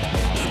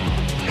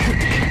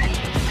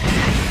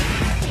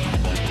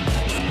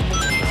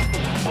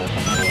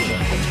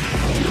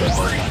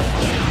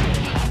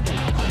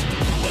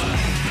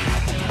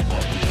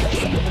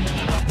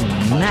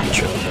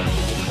 Natural.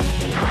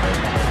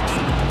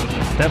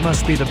 That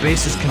must be the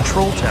base's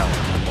control tower.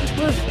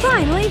 We're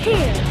finally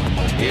here.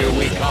 Here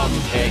we come,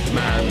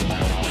 Eggman.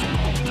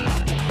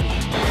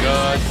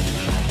 Good.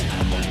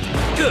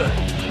 Good.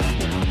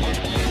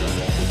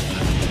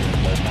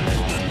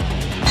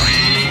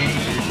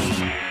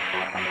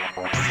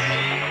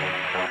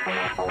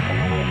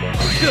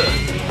 Good.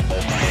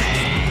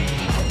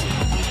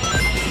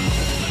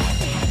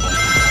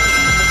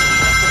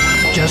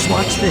 Just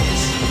watch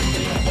this.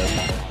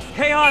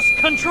 Chaos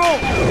control!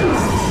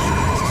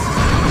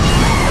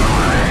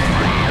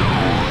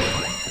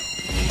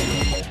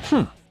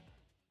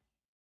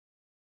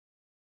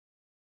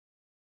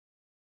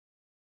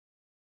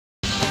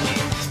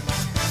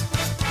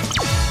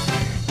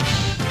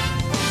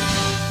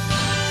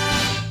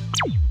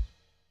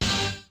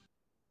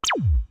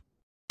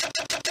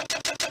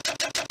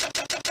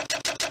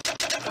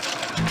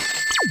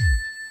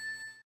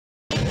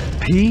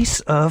 Piece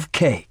of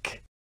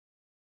cake.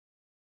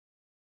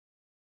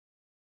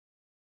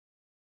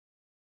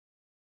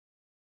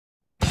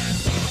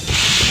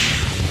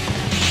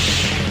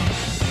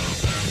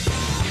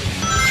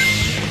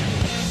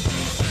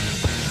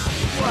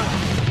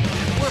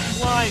 We're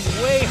flying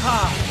way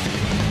high.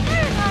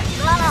 Where's our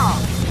funnel?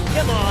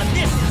 Come on,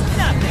 this is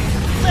nothing.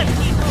 Let's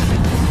keep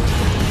moving.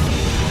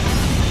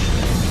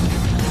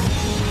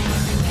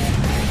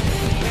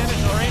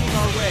 Cannons are aiming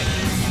our way.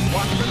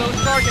 Watch for those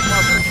target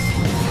markers.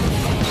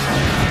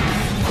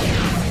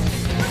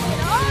 Look at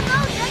all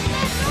those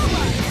excess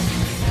robots.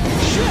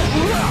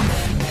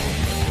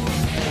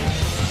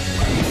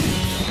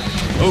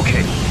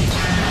 Okay.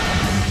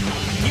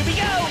 Here we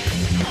go.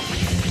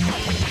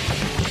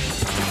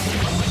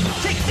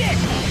 Take this.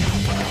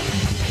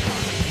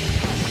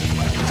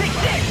 Take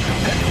this.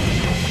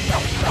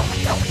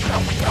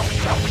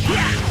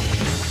 Yeah.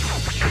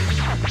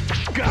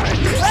 Got it.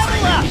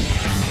 Level up.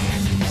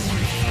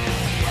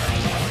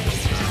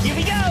 Here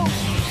we go.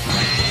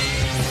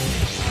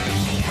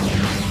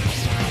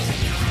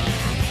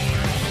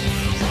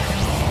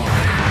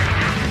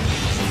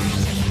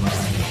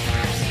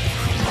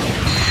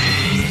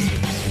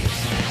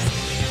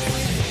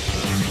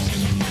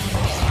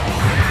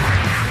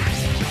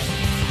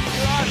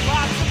 There are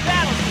lots of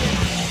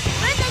battleships.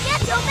 Where'd they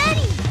get so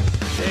many?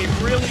 They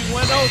really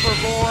went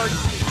overboard.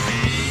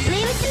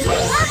 Leave it to me.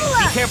 Level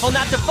up. Careful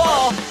not to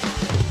fall.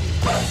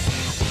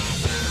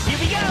 Here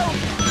we go.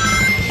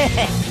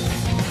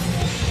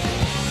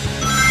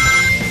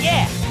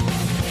 Yeah.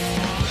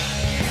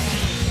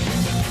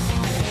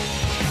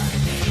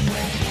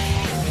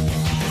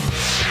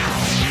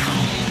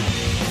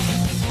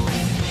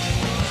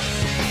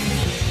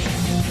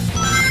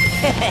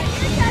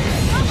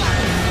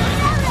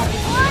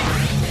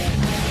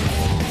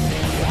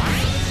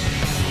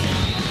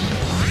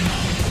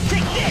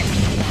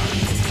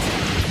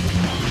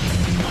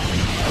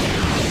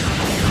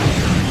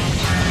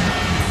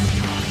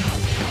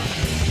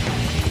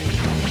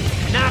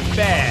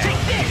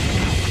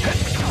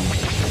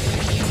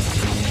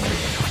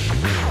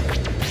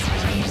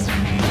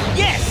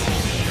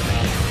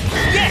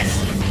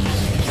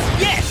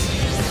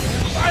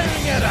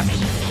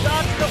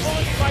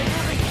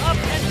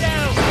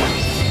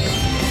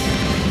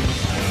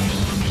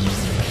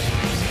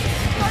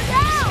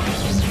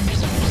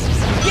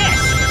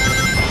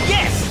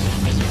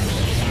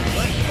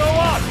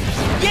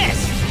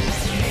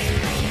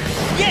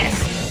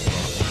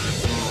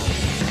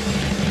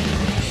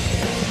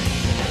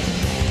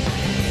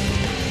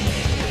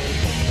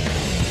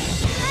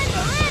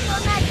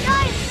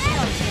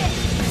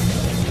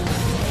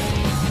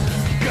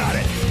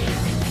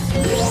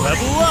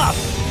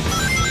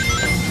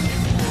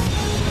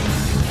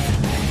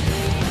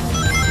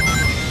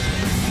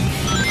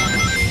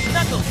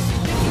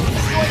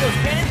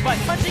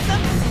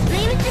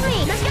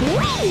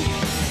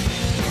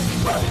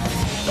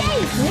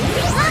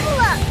 Level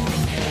up!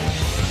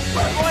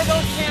 Destroy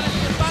those cannons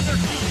with thunder,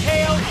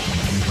 tail!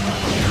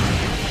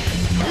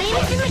 Leave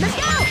it to me. Let's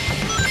go!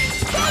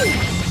 Stay!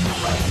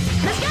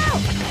 Let's go!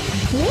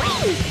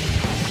 Whee!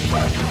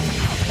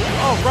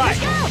 All right!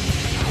 Let's go!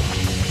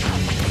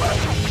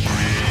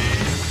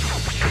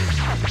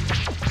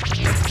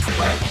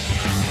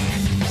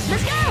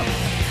 Let's go!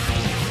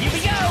 Here we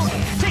go!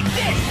 Take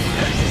this!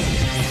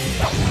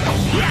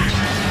 Yeah!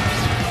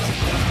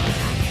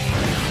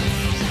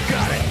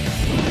 Got it.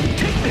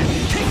 Take this.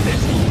 Take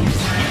this.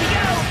 Here we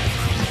go!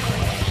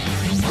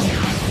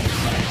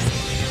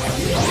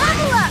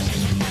 Level up!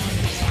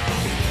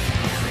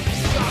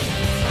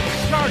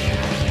 Charge it!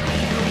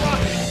 You're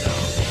rocking it now.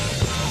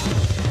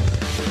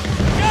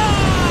 Yeah!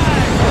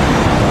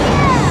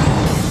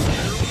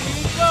 Here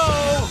we go!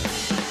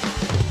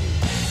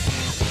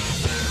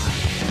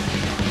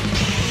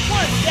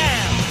 One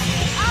down!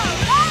 All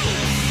right!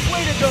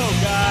 Way to go,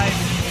 guys!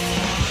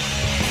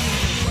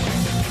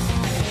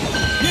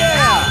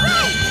 Yeah!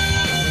 Right!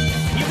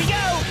 Here we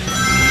go!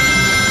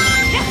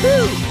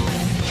 Yahoo!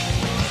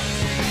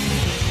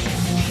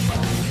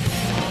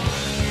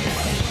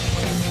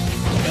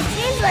 It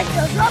seems like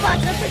those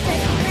robots are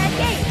protecting that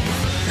gate.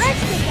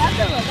 Let's take out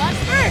the robots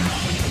first.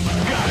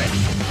 Got it.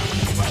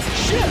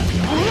 Shit!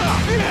 Yeah!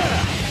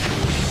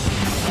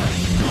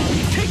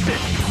 Take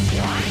this.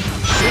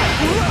 Shit!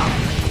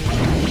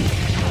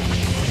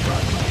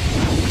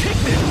 Take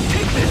this.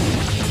 Take this.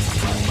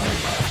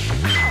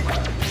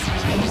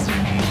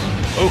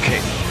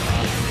 Okay.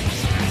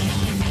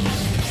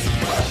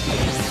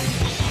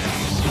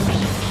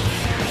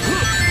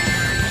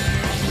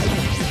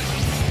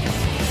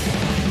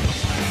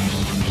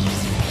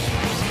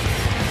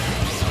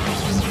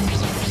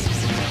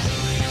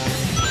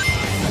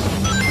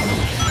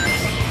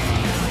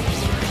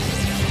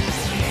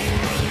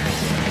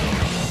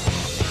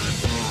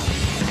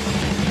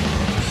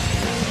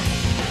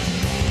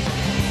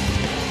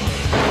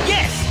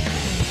 Yes!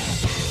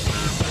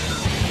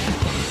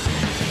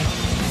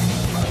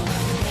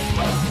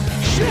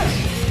 Shit!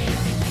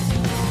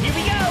 Here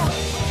we go!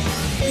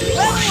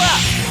 Level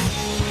up!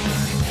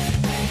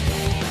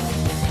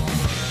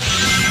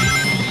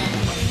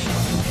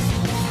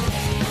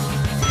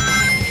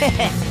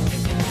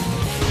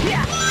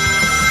 Yeah!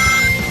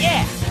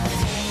 Yeah!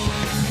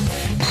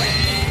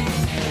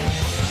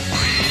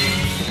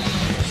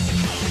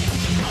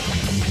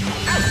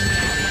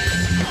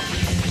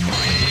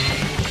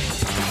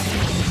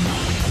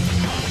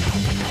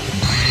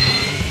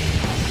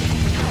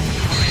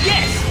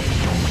 Yes!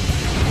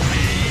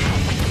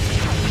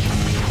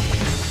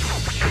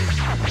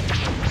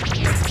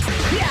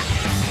 Yeah!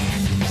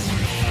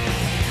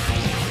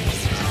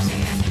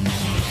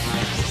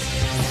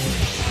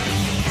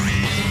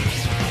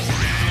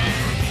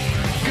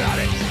 Got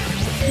it.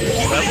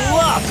 Level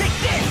up! Take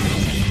this!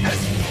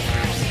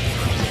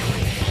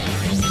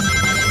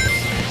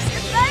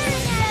 They're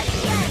firing at us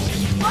again!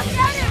 Watch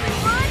out,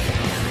 everyone!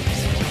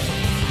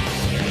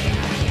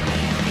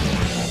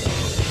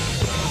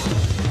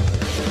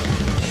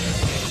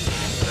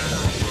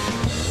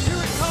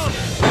 Here it comes!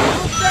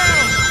 Move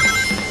down!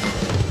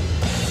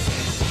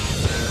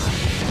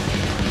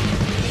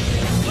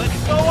 Let's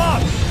go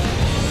up!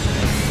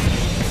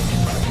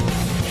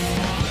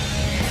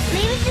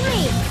 Leave it to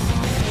me!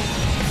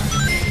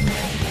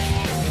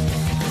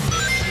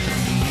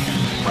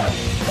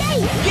 Stay!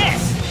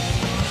 Yes!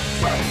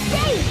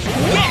 Stay!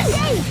 Yes!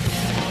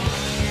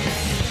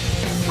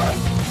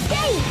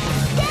 Stay!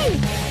 Stay!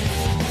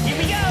 Here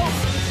we go!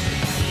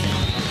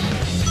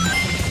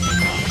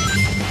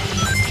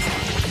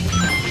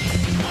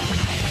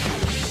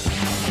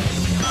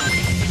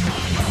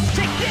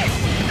 Take this!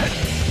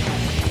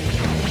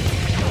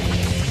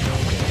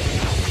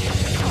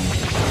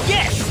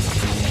 Yes!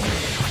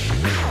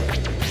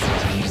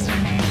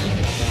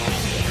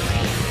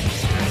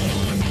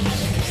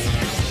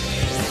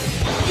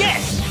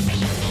 Yes!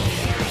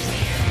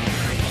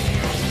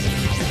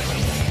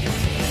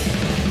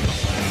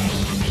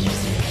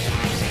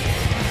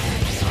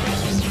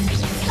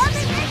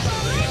 Other vehicle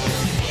ready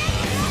to get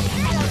that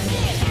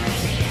battlefield!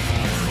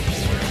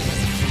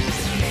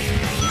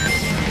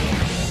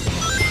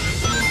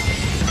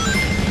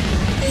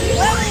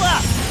 Level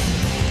up!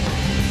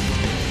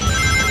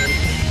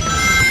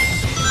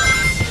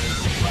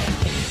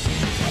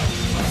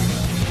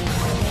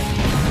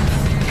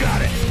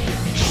 Got it.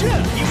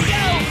 Shit! Here we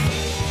go!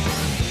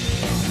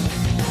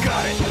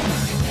 Got it.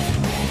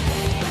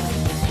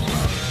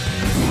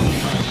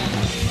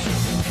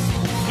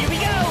 Here we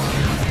go!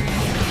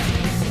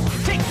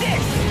 Take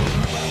this!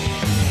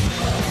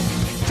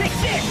 Take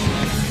this!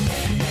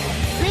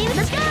 Leave it.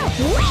 Let's go!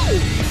 Whee!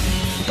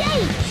 Stay!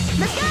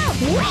 Let's go!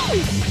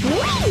 Whee!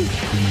 Whee!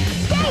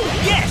 Stay!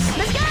 Yes!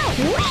 Let's go!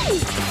 Whee!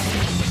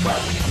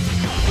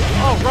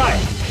 All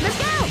right! Let's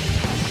go!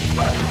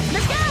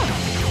 Let's go!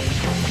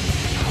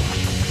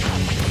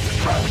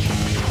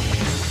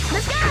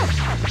 Let's go!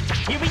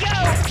 Here we go!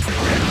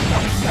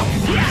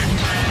 Yeah!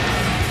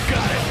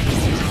 Got it.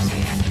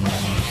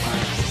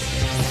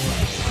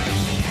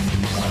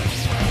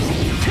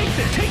 Take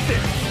this. Take this.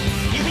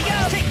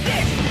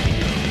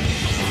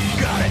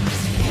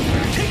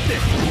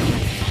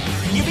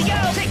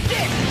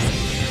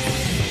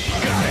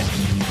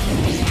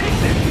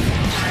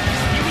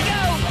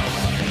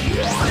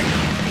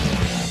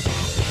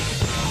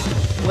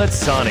 Let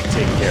Sonic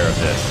take care of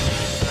this.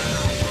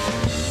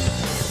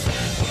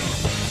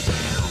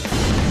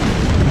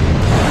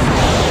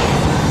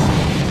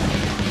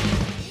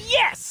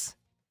 Yes!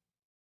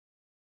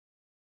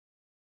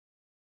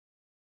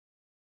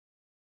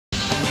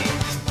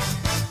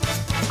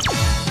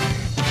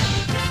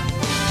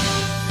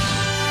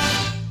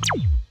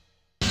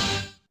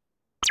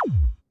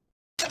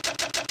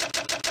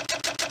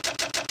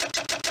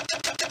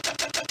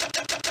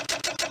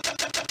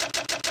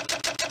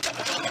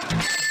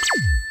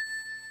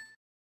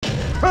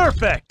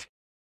 Perfect!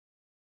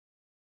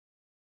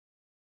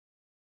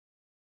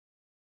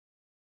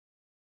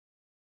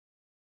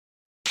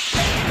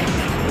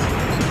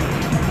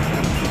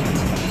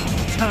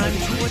 Time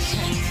to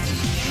attack.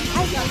 I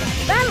got a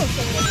battle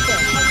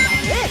signature.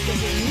 This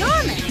is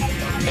enormous.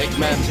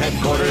 Eggman's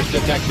headquarters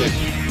detected.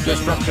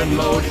 Destruction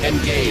mode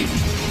engaged.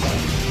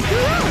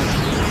 Hurrah!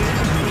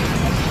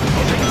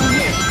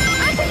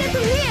 I can get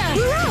through here.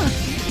 Hurrah!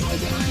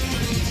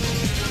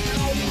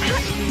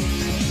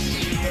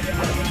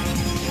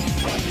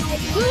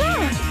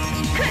 Hurrah!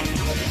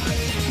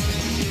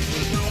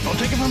 I'll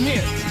take it from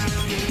here.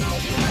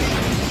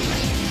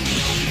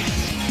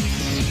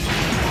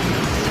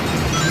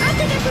 I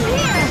can get through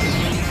here.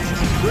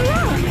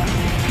 Hurrah!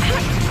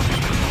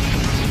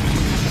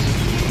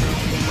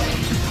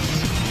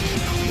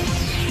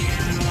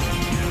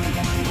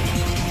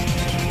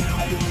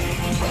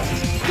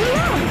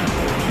 Hurrah!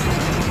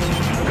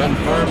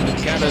 Confirmed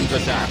cannon's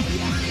attack.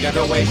 Get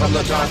away from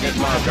the target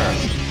marker.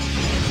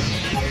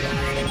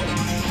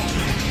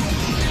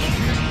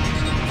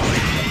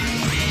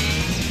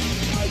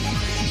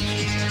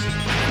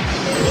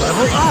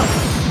 Level up!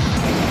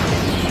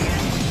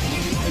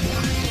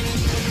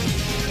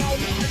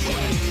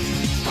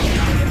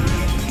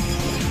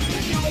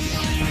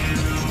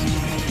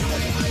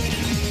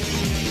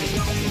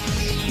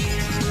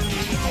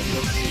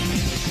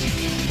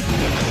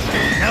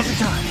 Now's the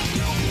time.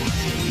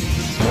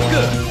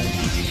 Good.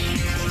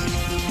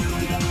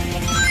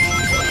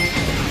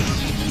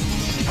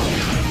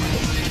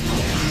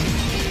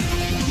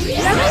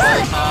 Level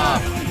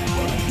up!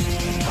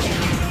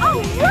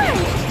 All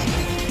right!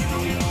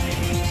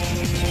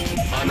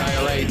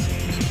 Annihilate.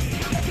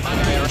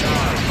 Annihilate.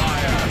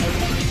 Fire.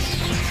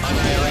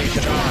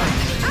 Annihilation.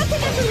 I can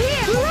get through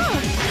here. Hurrah!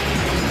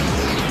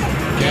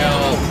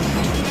 Kill.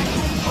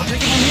 I'll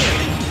take it from here.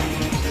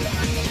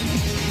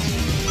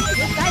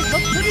 These guys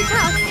look pretty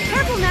tough.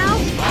 Careful now.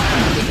 I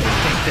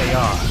think they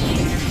are.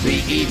 The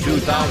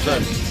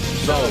E-2000.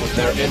 So,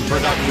 they're in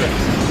production.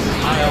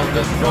 I'll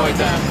destroy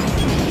them.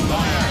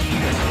 Fire.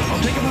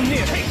 I'll take it from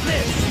here. Take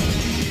this!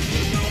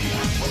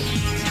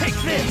 Take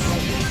this!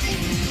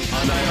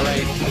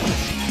 Annihilate.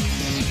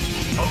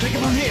 I'll take it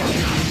from here.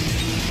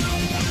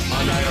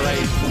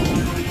 Annihilate.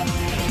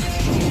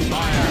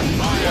 Fire.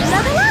 Fire.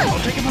 Level up! I'll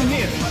take it from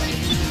here.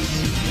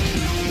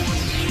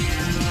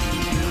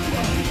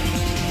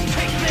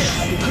 Take this!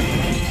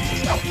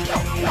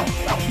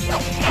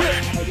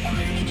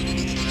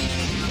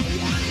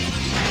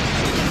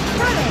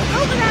 Turtle,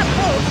 over that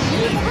post.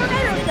 Use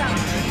tornado zone.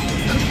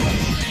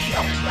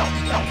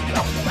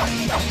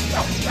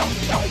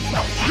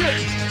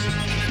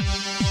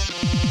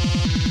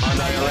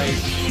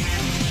 Annihilate.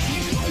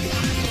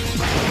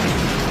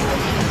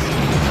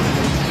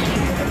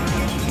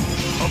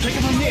 I'll take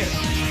it from here.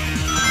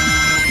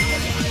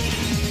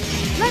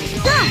 Let's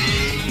jump.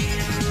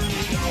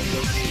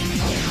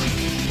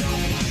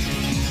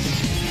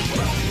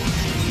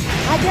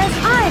 I guess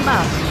I'm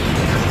up.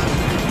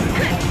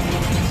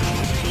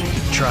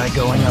 Try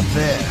going up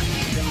there.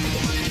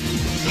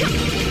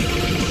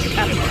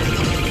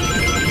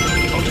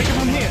 I'll take it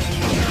from here.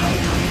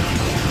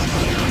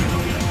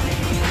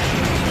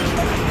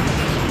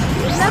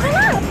 Level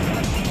up!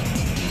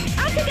 I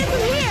can get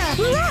through here!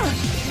 Hurrah!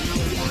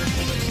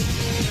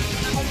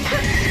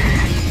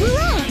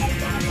 Hurrah!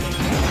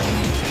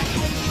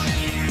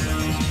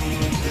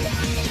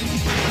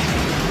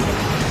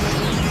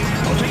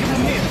 I'll take it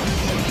from here.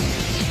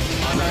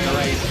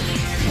 Annihilate.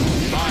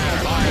 Fire.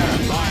 Fire.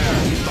 Fire.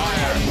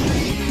 Fire.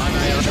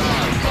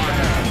 Annihilate.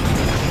 Fire.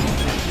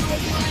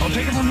 I'll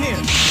take it from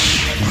here.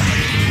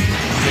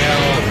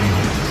 Kill.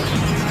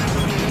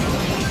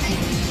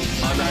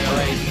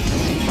 Annihilate.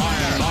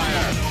 Fire.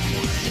 Fire.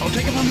 I'll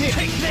take it from here.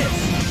 Take this!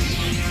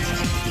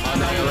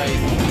 Annihilate.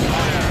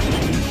 Fire.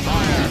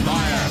 Fire.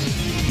 Fire.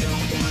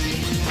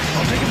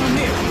 I'll take it from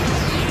here.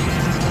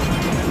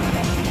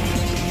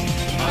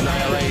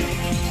 Annihilate.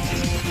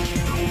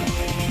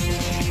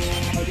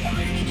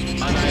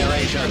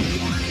 Annihilation.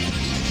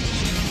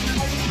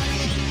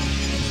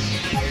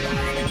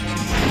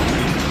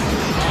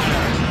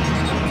 Fire.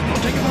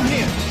 I'll take it from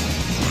here.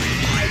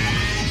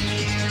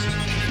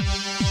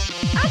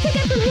 I can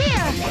get through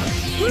here!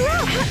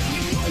 Hurrah!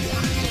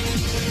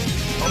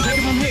 I'll take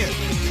it from here.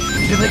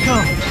 Here they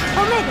come.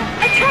 Omega,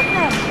 attack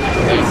them!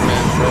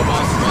 Eggman's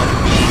robots must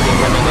be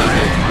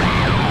eliminated.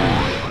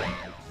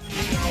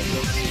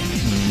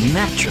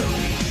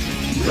 Naturally.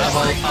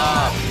 Level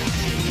up.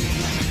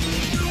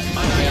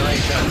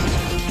 Annihilation.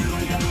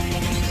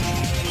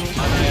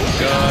 Annihilation.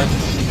 Good.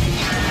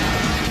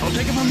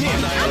 here.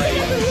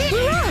 Annihilate.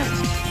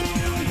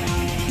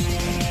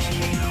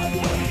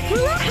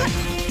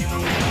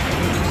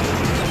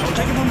 I'll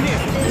take it from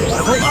here.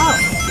 Level up!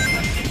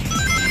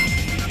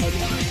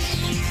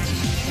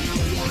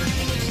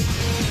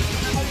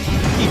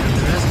 Keep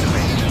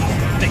underestimating.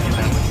 Thinking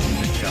that would do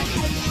the job.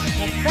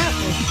 That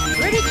was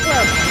pretty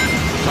close.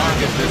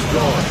 Target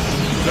destroyed.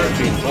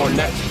 Searching for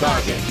next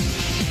target.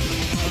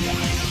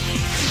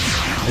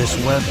 This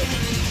weather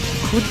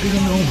could be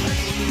an omen.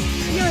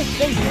 You're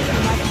thinking too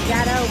much,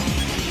 Shadow.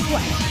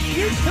 What?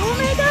 You too,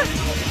 Omega?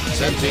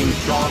 Sensing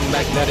strong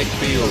magnetic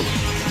field.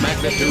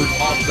 Magnitude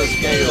off the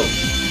scale.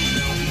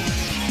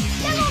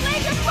 Then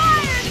Omega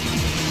fired!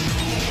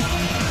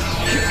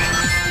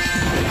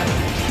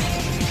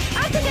 I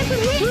think I can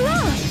read you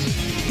wrong.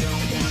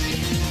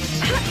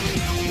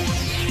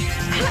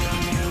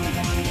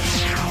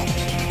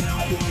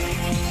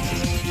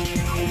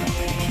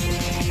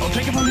 I'll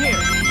take it from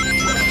here.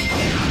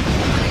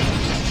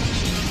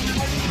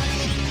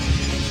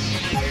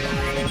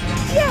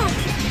 Yeah!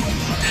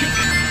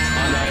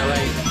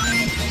 Annihilate.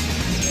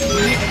 We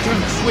need to turn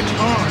the switch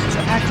on to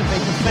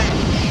activate the fan.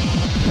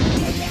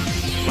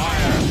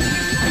 Fire.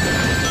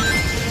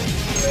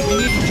 We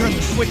need to turn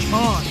the switch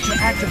on to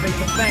activate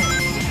the fan.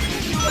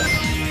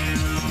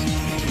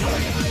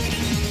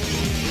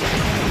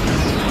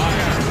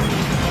 Fire.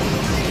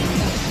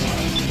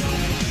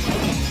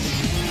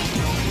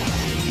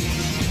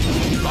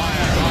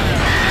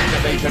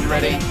 Activation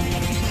ready.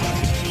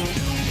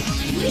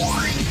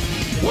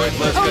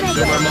 Worthless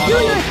consumer Omega, do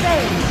model. your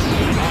thing!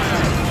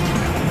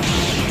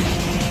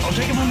 I'll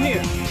take it from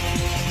here.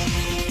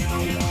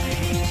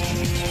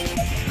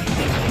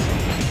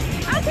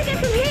 I'll take it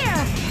from here!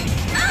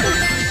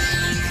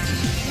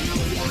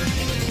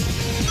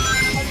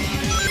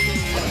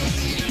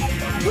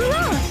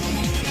 Hurrah!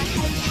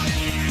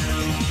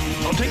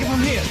 I'll take it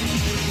from here.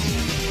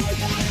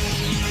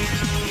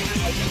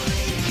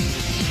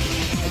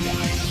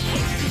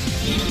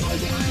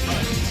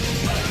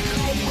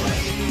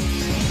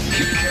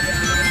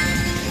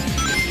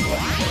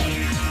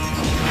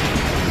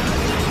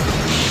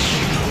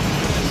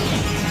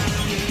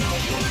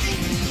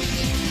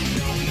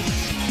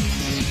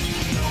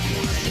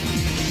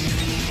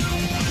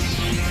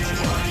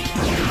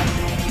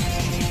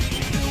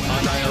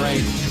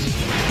 Annihilate.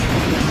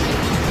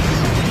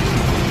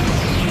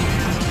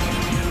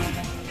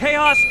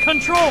 Chaos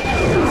control!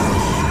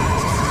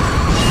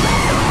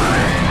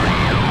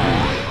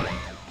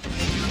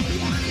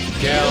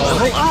 Kill.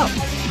 Level up!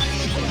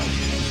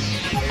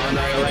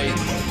 Annihilate.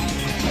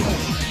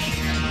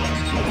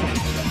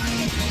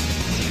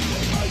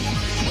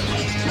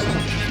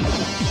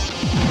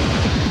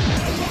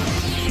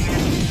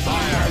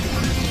 Fire.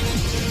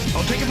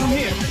 I'll take it from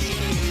here.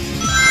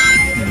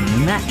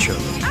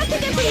 Natural. I'll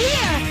take it from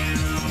here!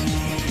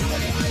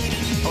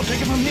 I'll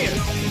take it from here.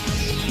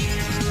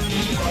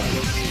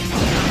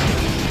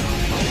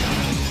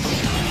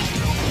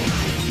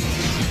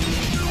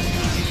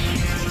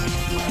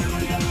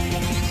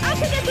 I'll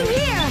take it from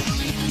here!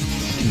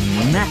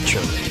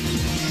 Naturally.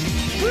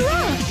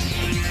 Hurrah!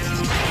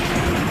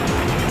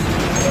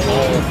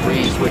 All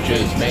three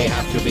switches may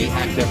have to be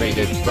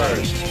activated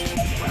first.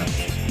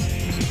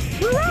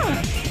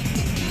 Hurrah!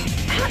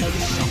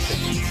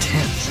 Something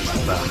intense is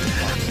about to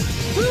happen.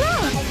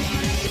 Hurrah!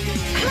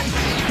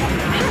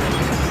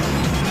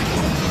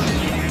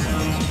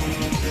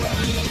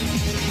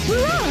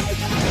 Hurrah!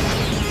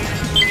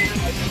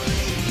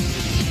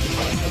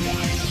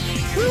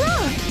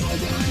 Hurrah!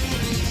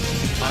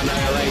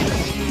 Annihilate.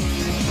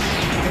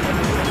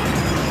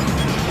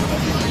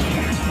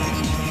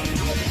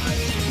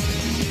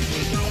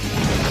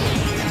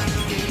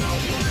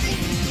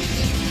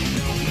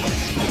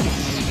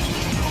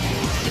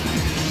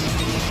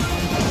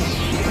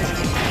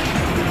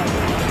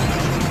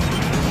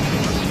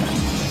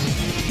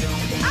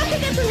 I'll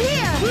take it from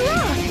here!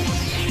 Hurrah!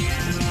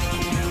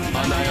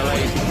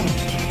 Annihilate.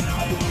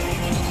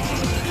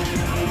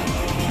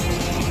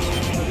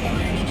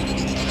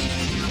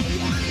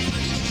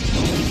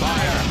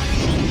 Fire.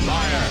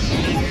 Fire.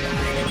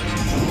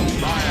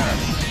 Fire.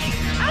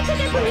 I'll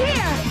take it from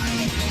here!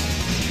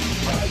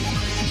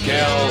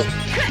 Kill.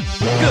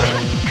 Good.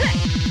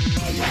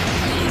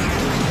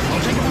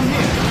 I'll take it from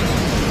here.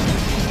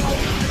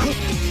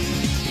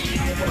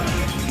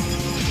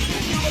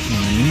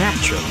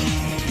 Naturally.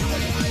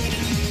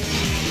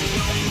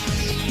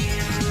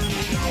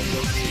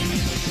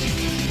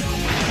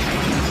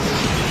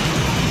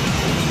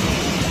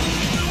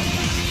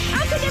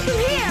 I'll take it from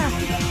here!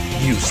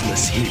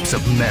 Useless heaps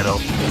of metal.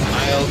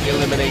 I'll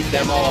eliminate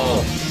them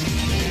all.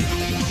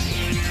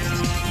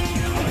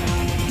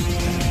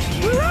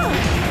 Hurrah!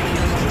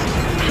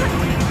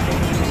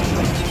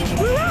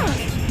 Hurrah!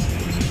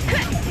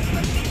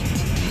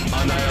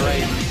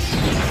 Annihilate.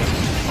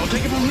 I'll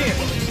take it from here.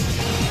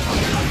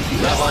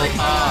 Level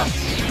up.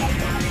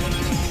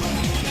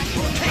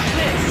 Take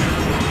this!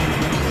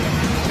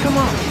 Come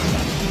on.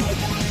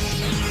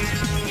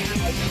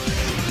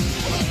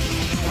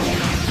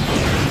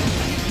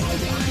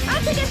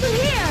 I'll take it from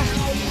here!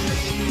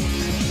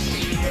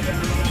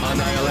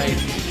 Annihilate.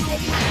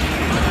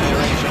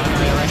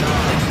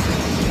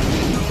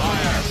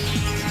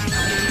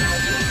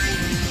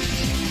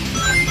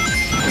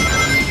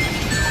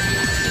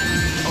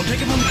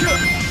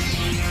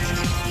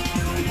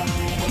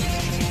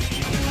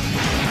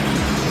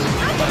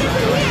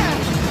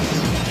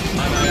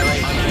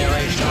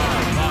 Annihilate star.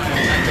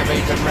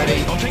 Activation ready.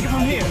 I'll take it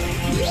from here.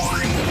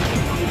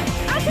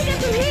 I'll take it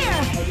from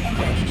here!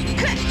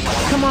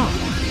 Come on.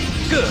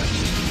 Good.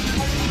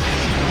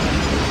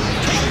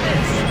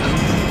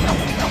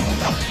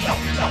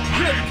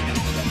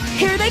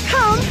 Here they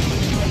come!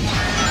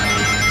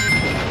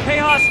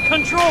 Chaos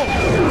control!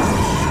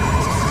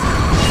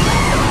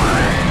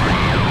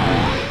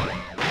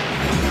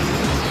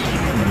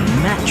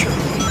 Natural.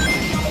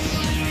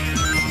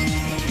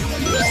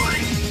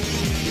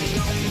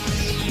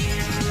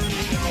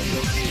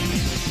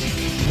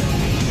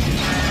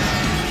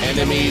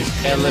 Enemies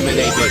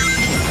eliminated.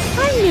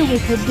 I knew we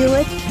could do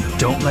it.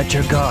 Don't let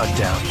your guard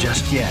down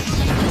just yet.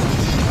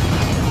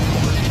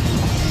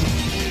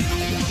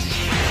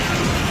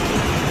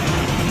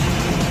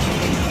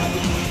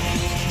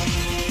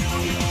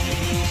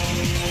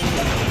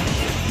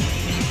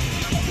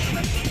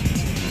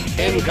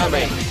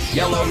 Incoming.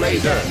 Yellow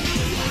laser.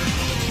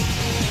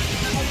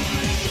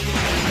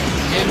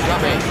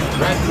 Incoming.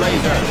 Red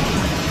laser.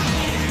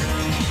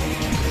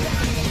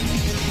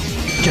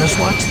 Just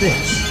watch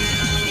this.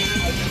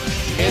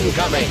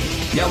 Incoming.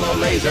 Yellow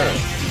laser.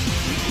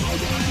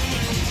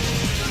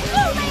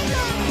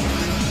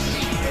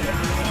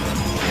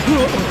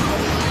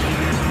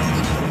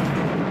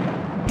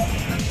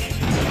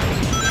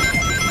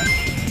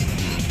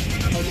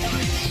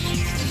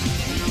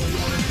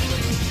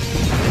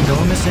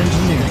 Enormous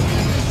engineering.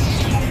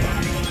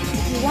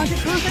 If you want to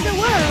conquer the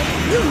world,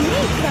 you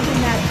need something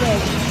that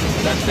big.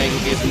 That thing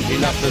isn't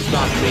enough to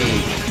stop me.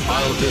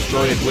 I'll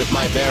destroy it with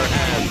my bare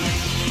hands.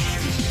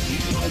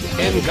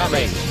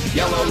 Incoming.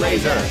 Yellow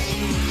laser.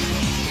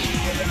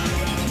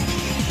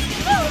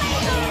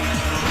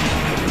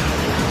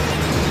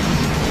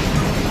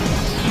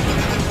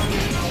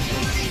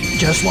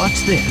 Just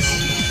watch this.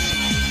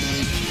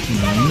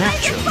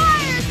 Natural.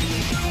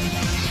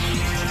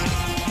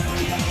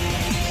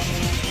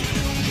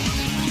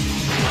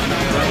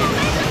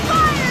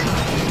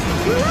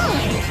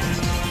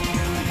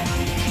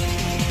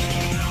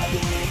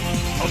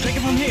 I'll take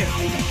it from here.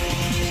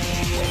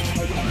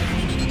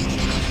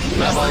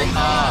 Level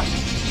up.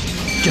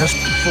 Just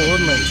 4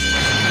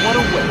 lasers. What a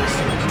waste.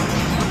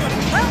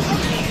 Well,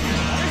 okay.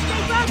 Just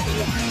stay frosty.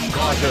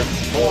 Caution.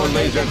 4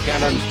 laser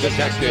cannons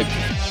detected.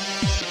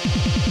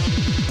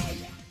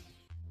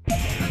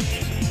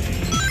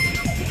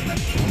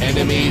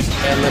 Enemies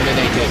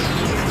eliminated.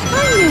 I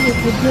knew we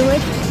could do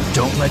it.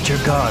 Don't let your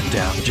guard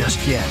down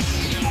just yet.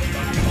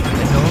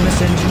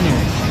 Enormous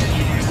engineering.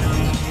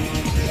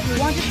 If you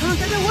want to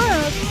conquer the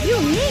world, you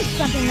need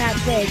something that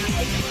big.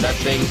 That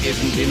thing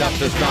isn't enough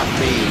to stop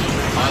me.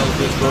 I'll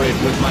destroy it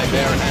with my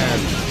bare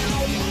hands.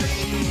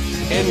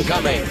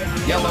 Incoming.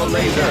 Yellow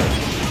laser.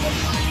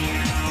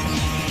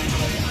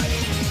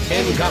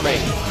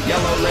 Incoming.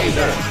 Yellow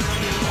laser.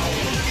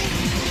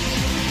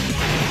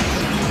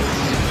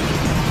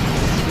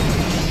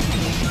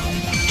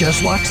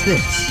 Just watch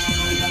this.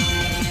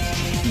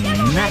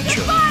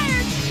 Natural.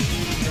 Fired!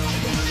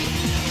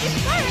 It's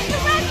firing the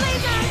red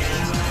laser!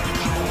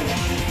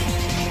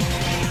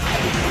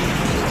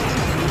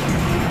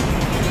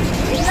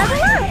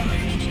 Level up!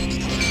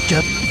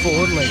 Just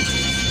 4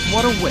 lasers.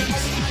 What a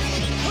waste.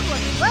 Good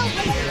one, well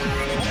laser.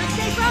 Better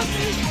stay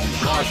frosty.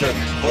 Caution.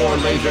 4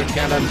 laser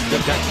cannons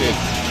detected.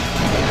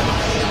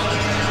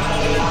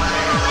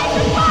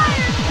 Fired!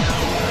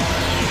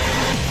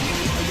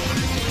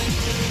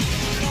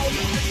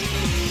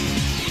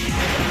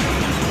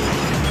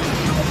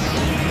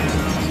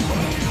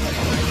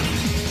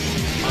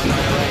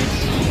 Annihilate.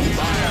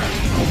 Fire.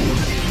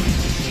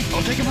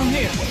 I'll take it from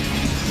here.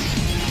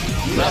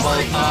 Level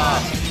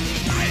up.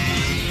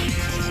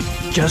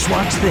 Just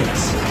watch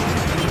this.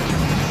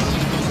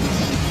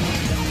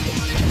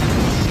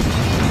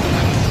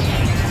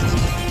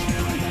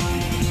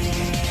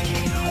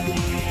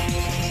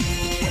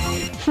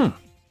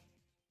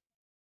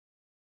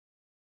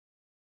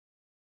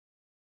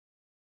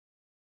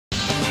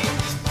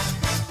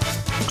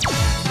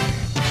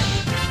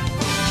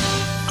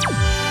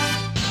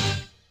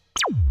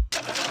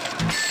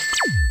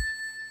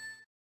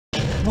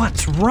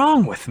 What's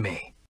wrong with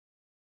me?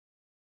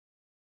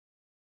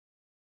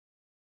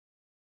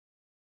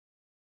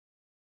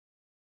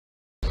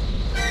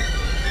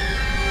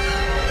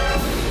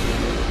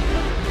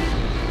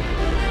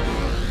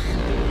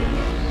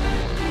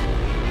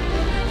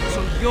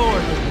 So you're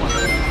the one.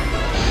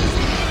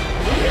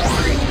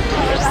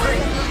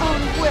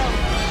 Own will.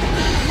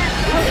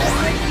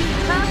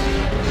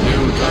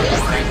 New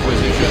target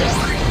acquisition.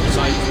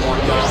 Sights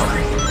locked on.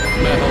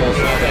 Metal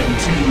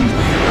 17.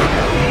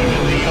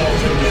 The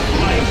ultimate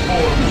life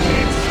form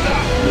hits.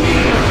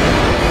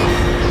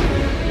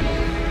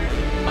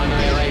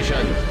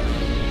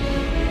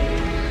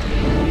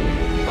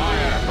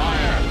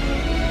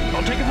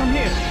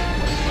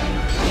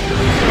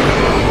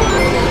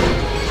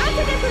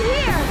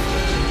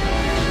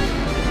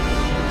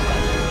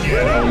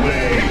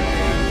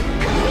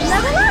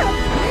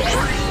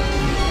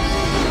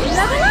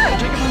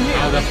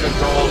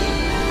 control.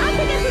 I'll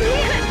take it from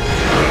here.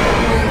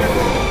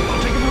 I'll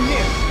take it from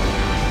here.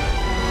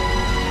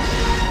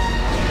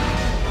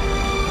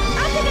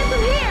 I'll take it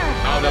from here.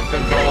 Out of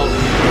control.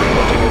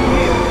 I'll take it from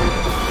here.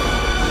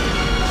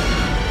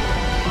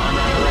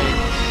 Annihilate.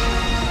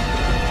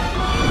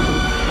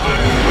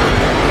 Fire.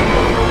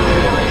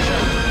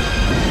 Annihilation.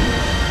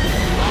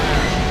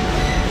 Fire.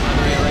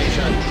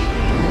 Annihilation.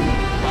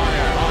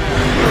 Fire. Fire.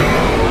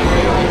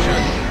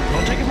 Annihilation.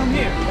 I'll take it from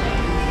here.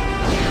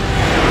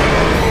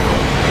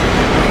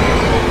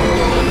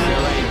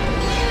 Annihilate.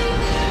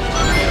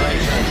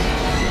 Annihilation.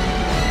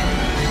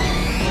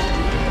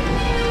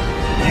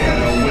 Get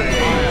away!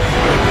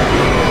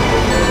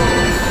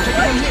 I'll take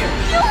it from here.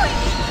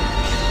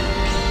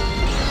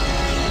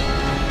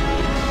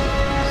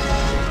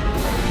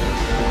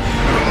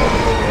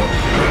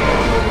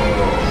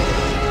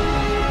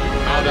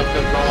 Out of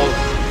control.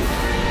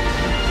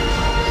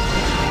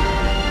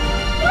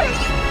 What are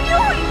you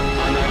doing?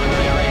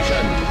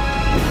 Annihilation.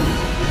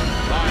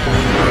 Fire.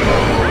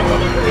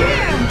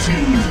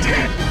 Team's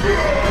dead!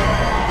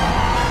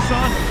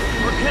 Son,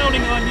 we're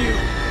counting on you.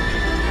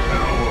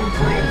 How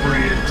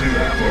appropriate to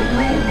have a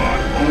robot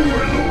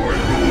overlord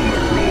rule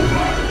a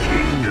robot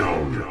kingdom!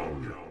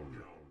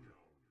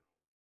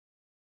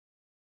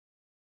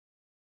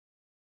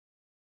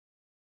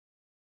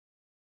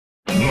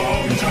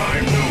 Long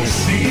time no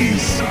see,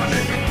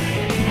 Sonic!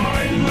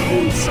 My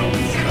lonesome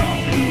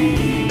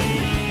copy!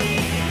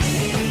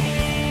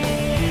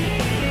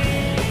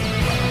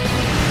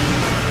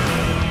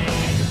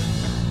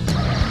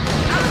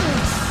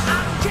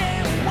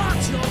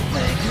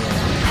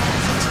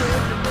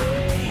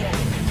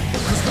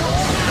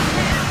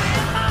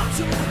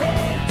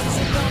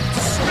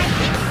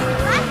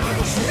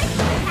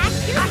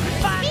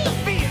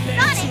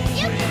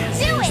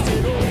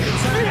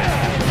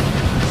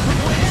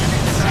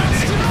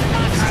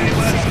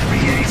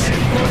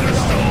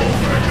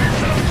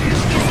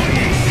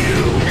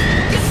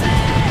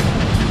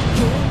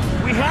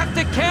 We have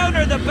to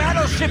counter the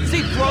battleships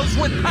he throws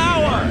with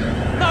power!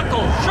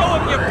 Knuckles, show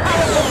him your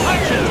powerful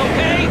punches,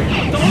 okay?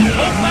 Don't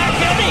hold back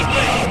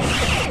anything!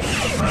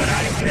 But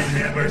I can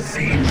never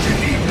seem to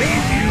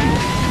defeat you.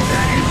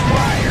 That is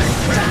why I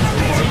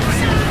transform my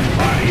own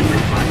body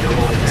with my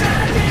own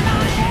hand.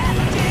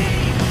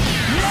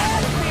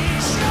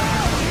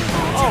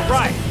 All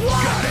right,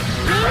 Got it.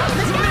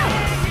 Let's go.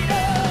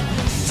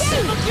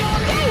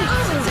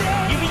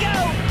 here we go!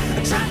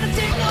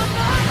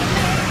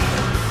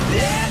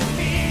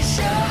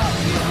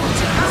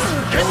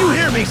 Can you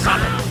hear me,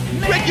 Sonic?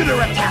 Regular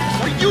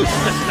attacks are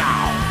useless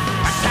now!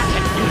 Attack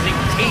it using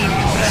Team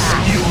Blast!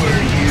 Skewer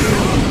you.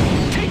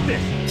 Take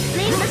this.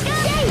 Let's go.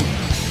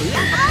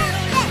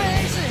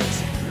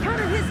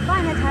 Counter his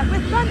fine attack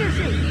with Thunder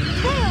Shake.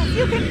 Tails,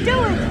 you can do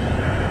it.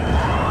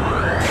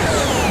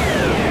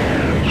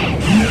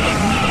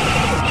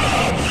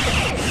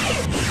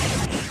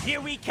 Here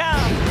we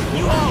come!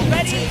 You all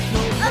ready?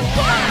 Of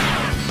course.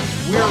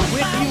 We're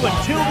with you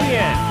until the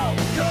end.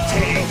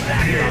 Take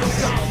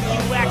this.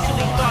 You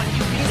actually thought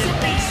you could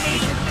defeat me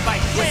by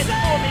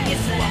transforming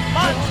into a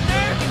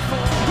monster?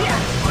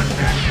 But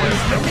that was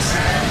no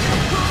test.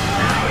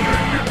 Now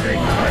you're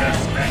nothing but a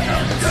speck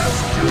of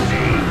dust to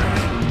me.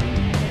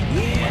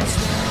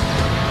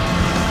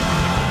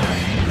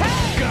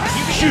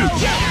 Shoot!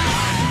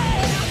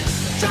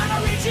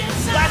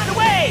 Blast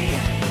away!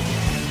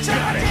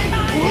 Got it.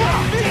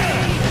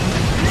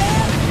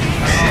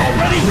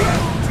 Already?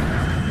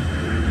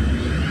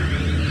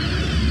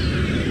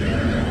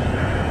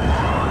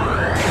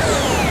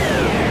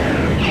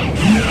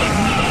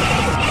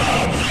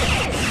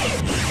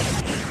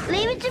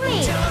 Leave it to me.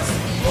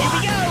 Here we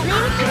go!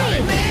 Leave it to me.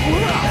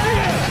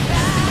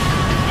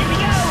 Here we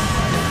go!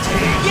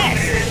 Yes!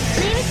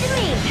 Leave it to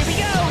me. Here we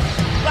go!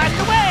 Blast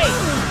away!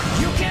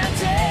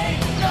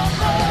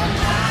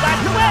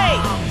 Blast away!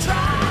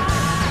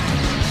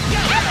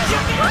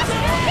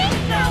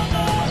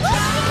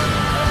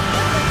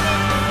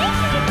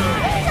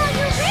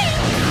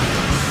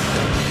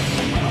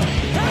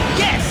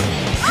 Yes!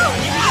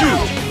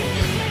 Shoot!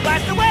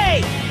 Blast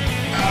away!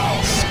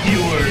 I'll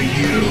skewer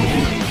you.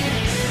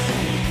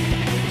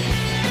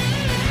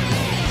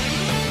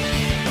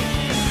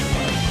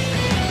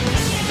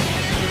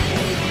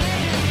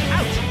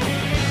 Ouch!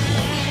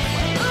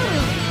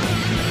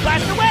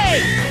 Blast away!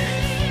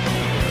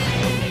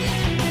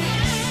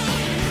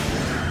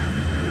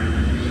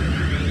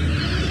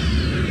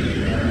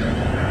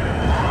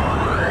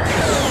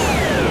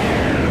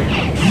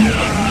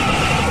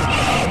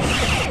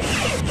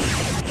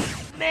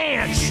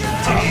 Man!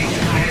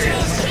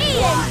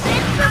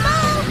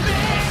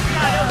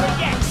 Not over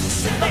yet!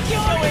 Let's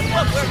show him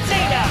what we're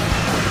made of!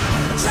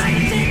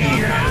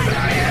 Tiny as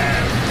I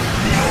am,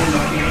 you'll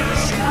look at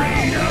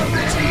screen of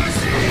the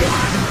TV.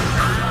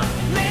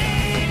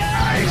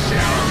 I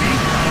shall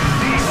become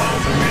the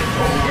ultimate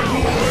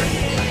overlord,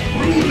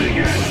 ruling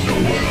as the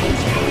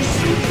world's most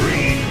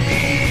supreme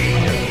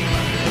being.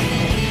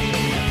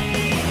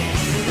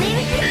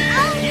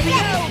 Here we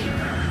go!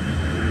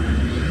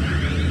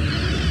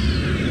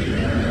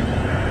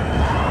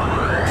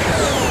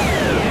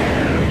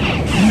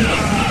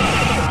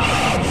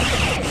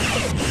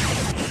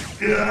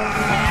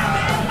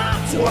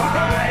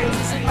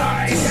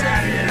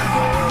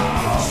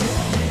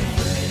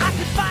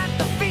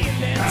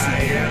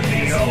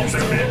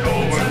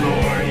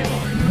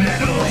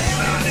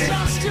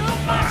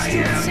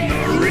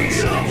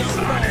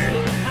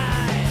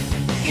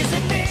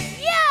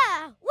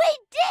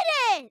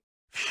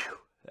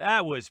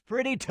 was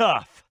pretty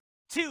tough.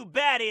 Too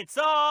bad it's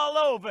all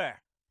over.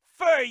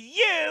 For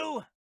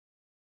you!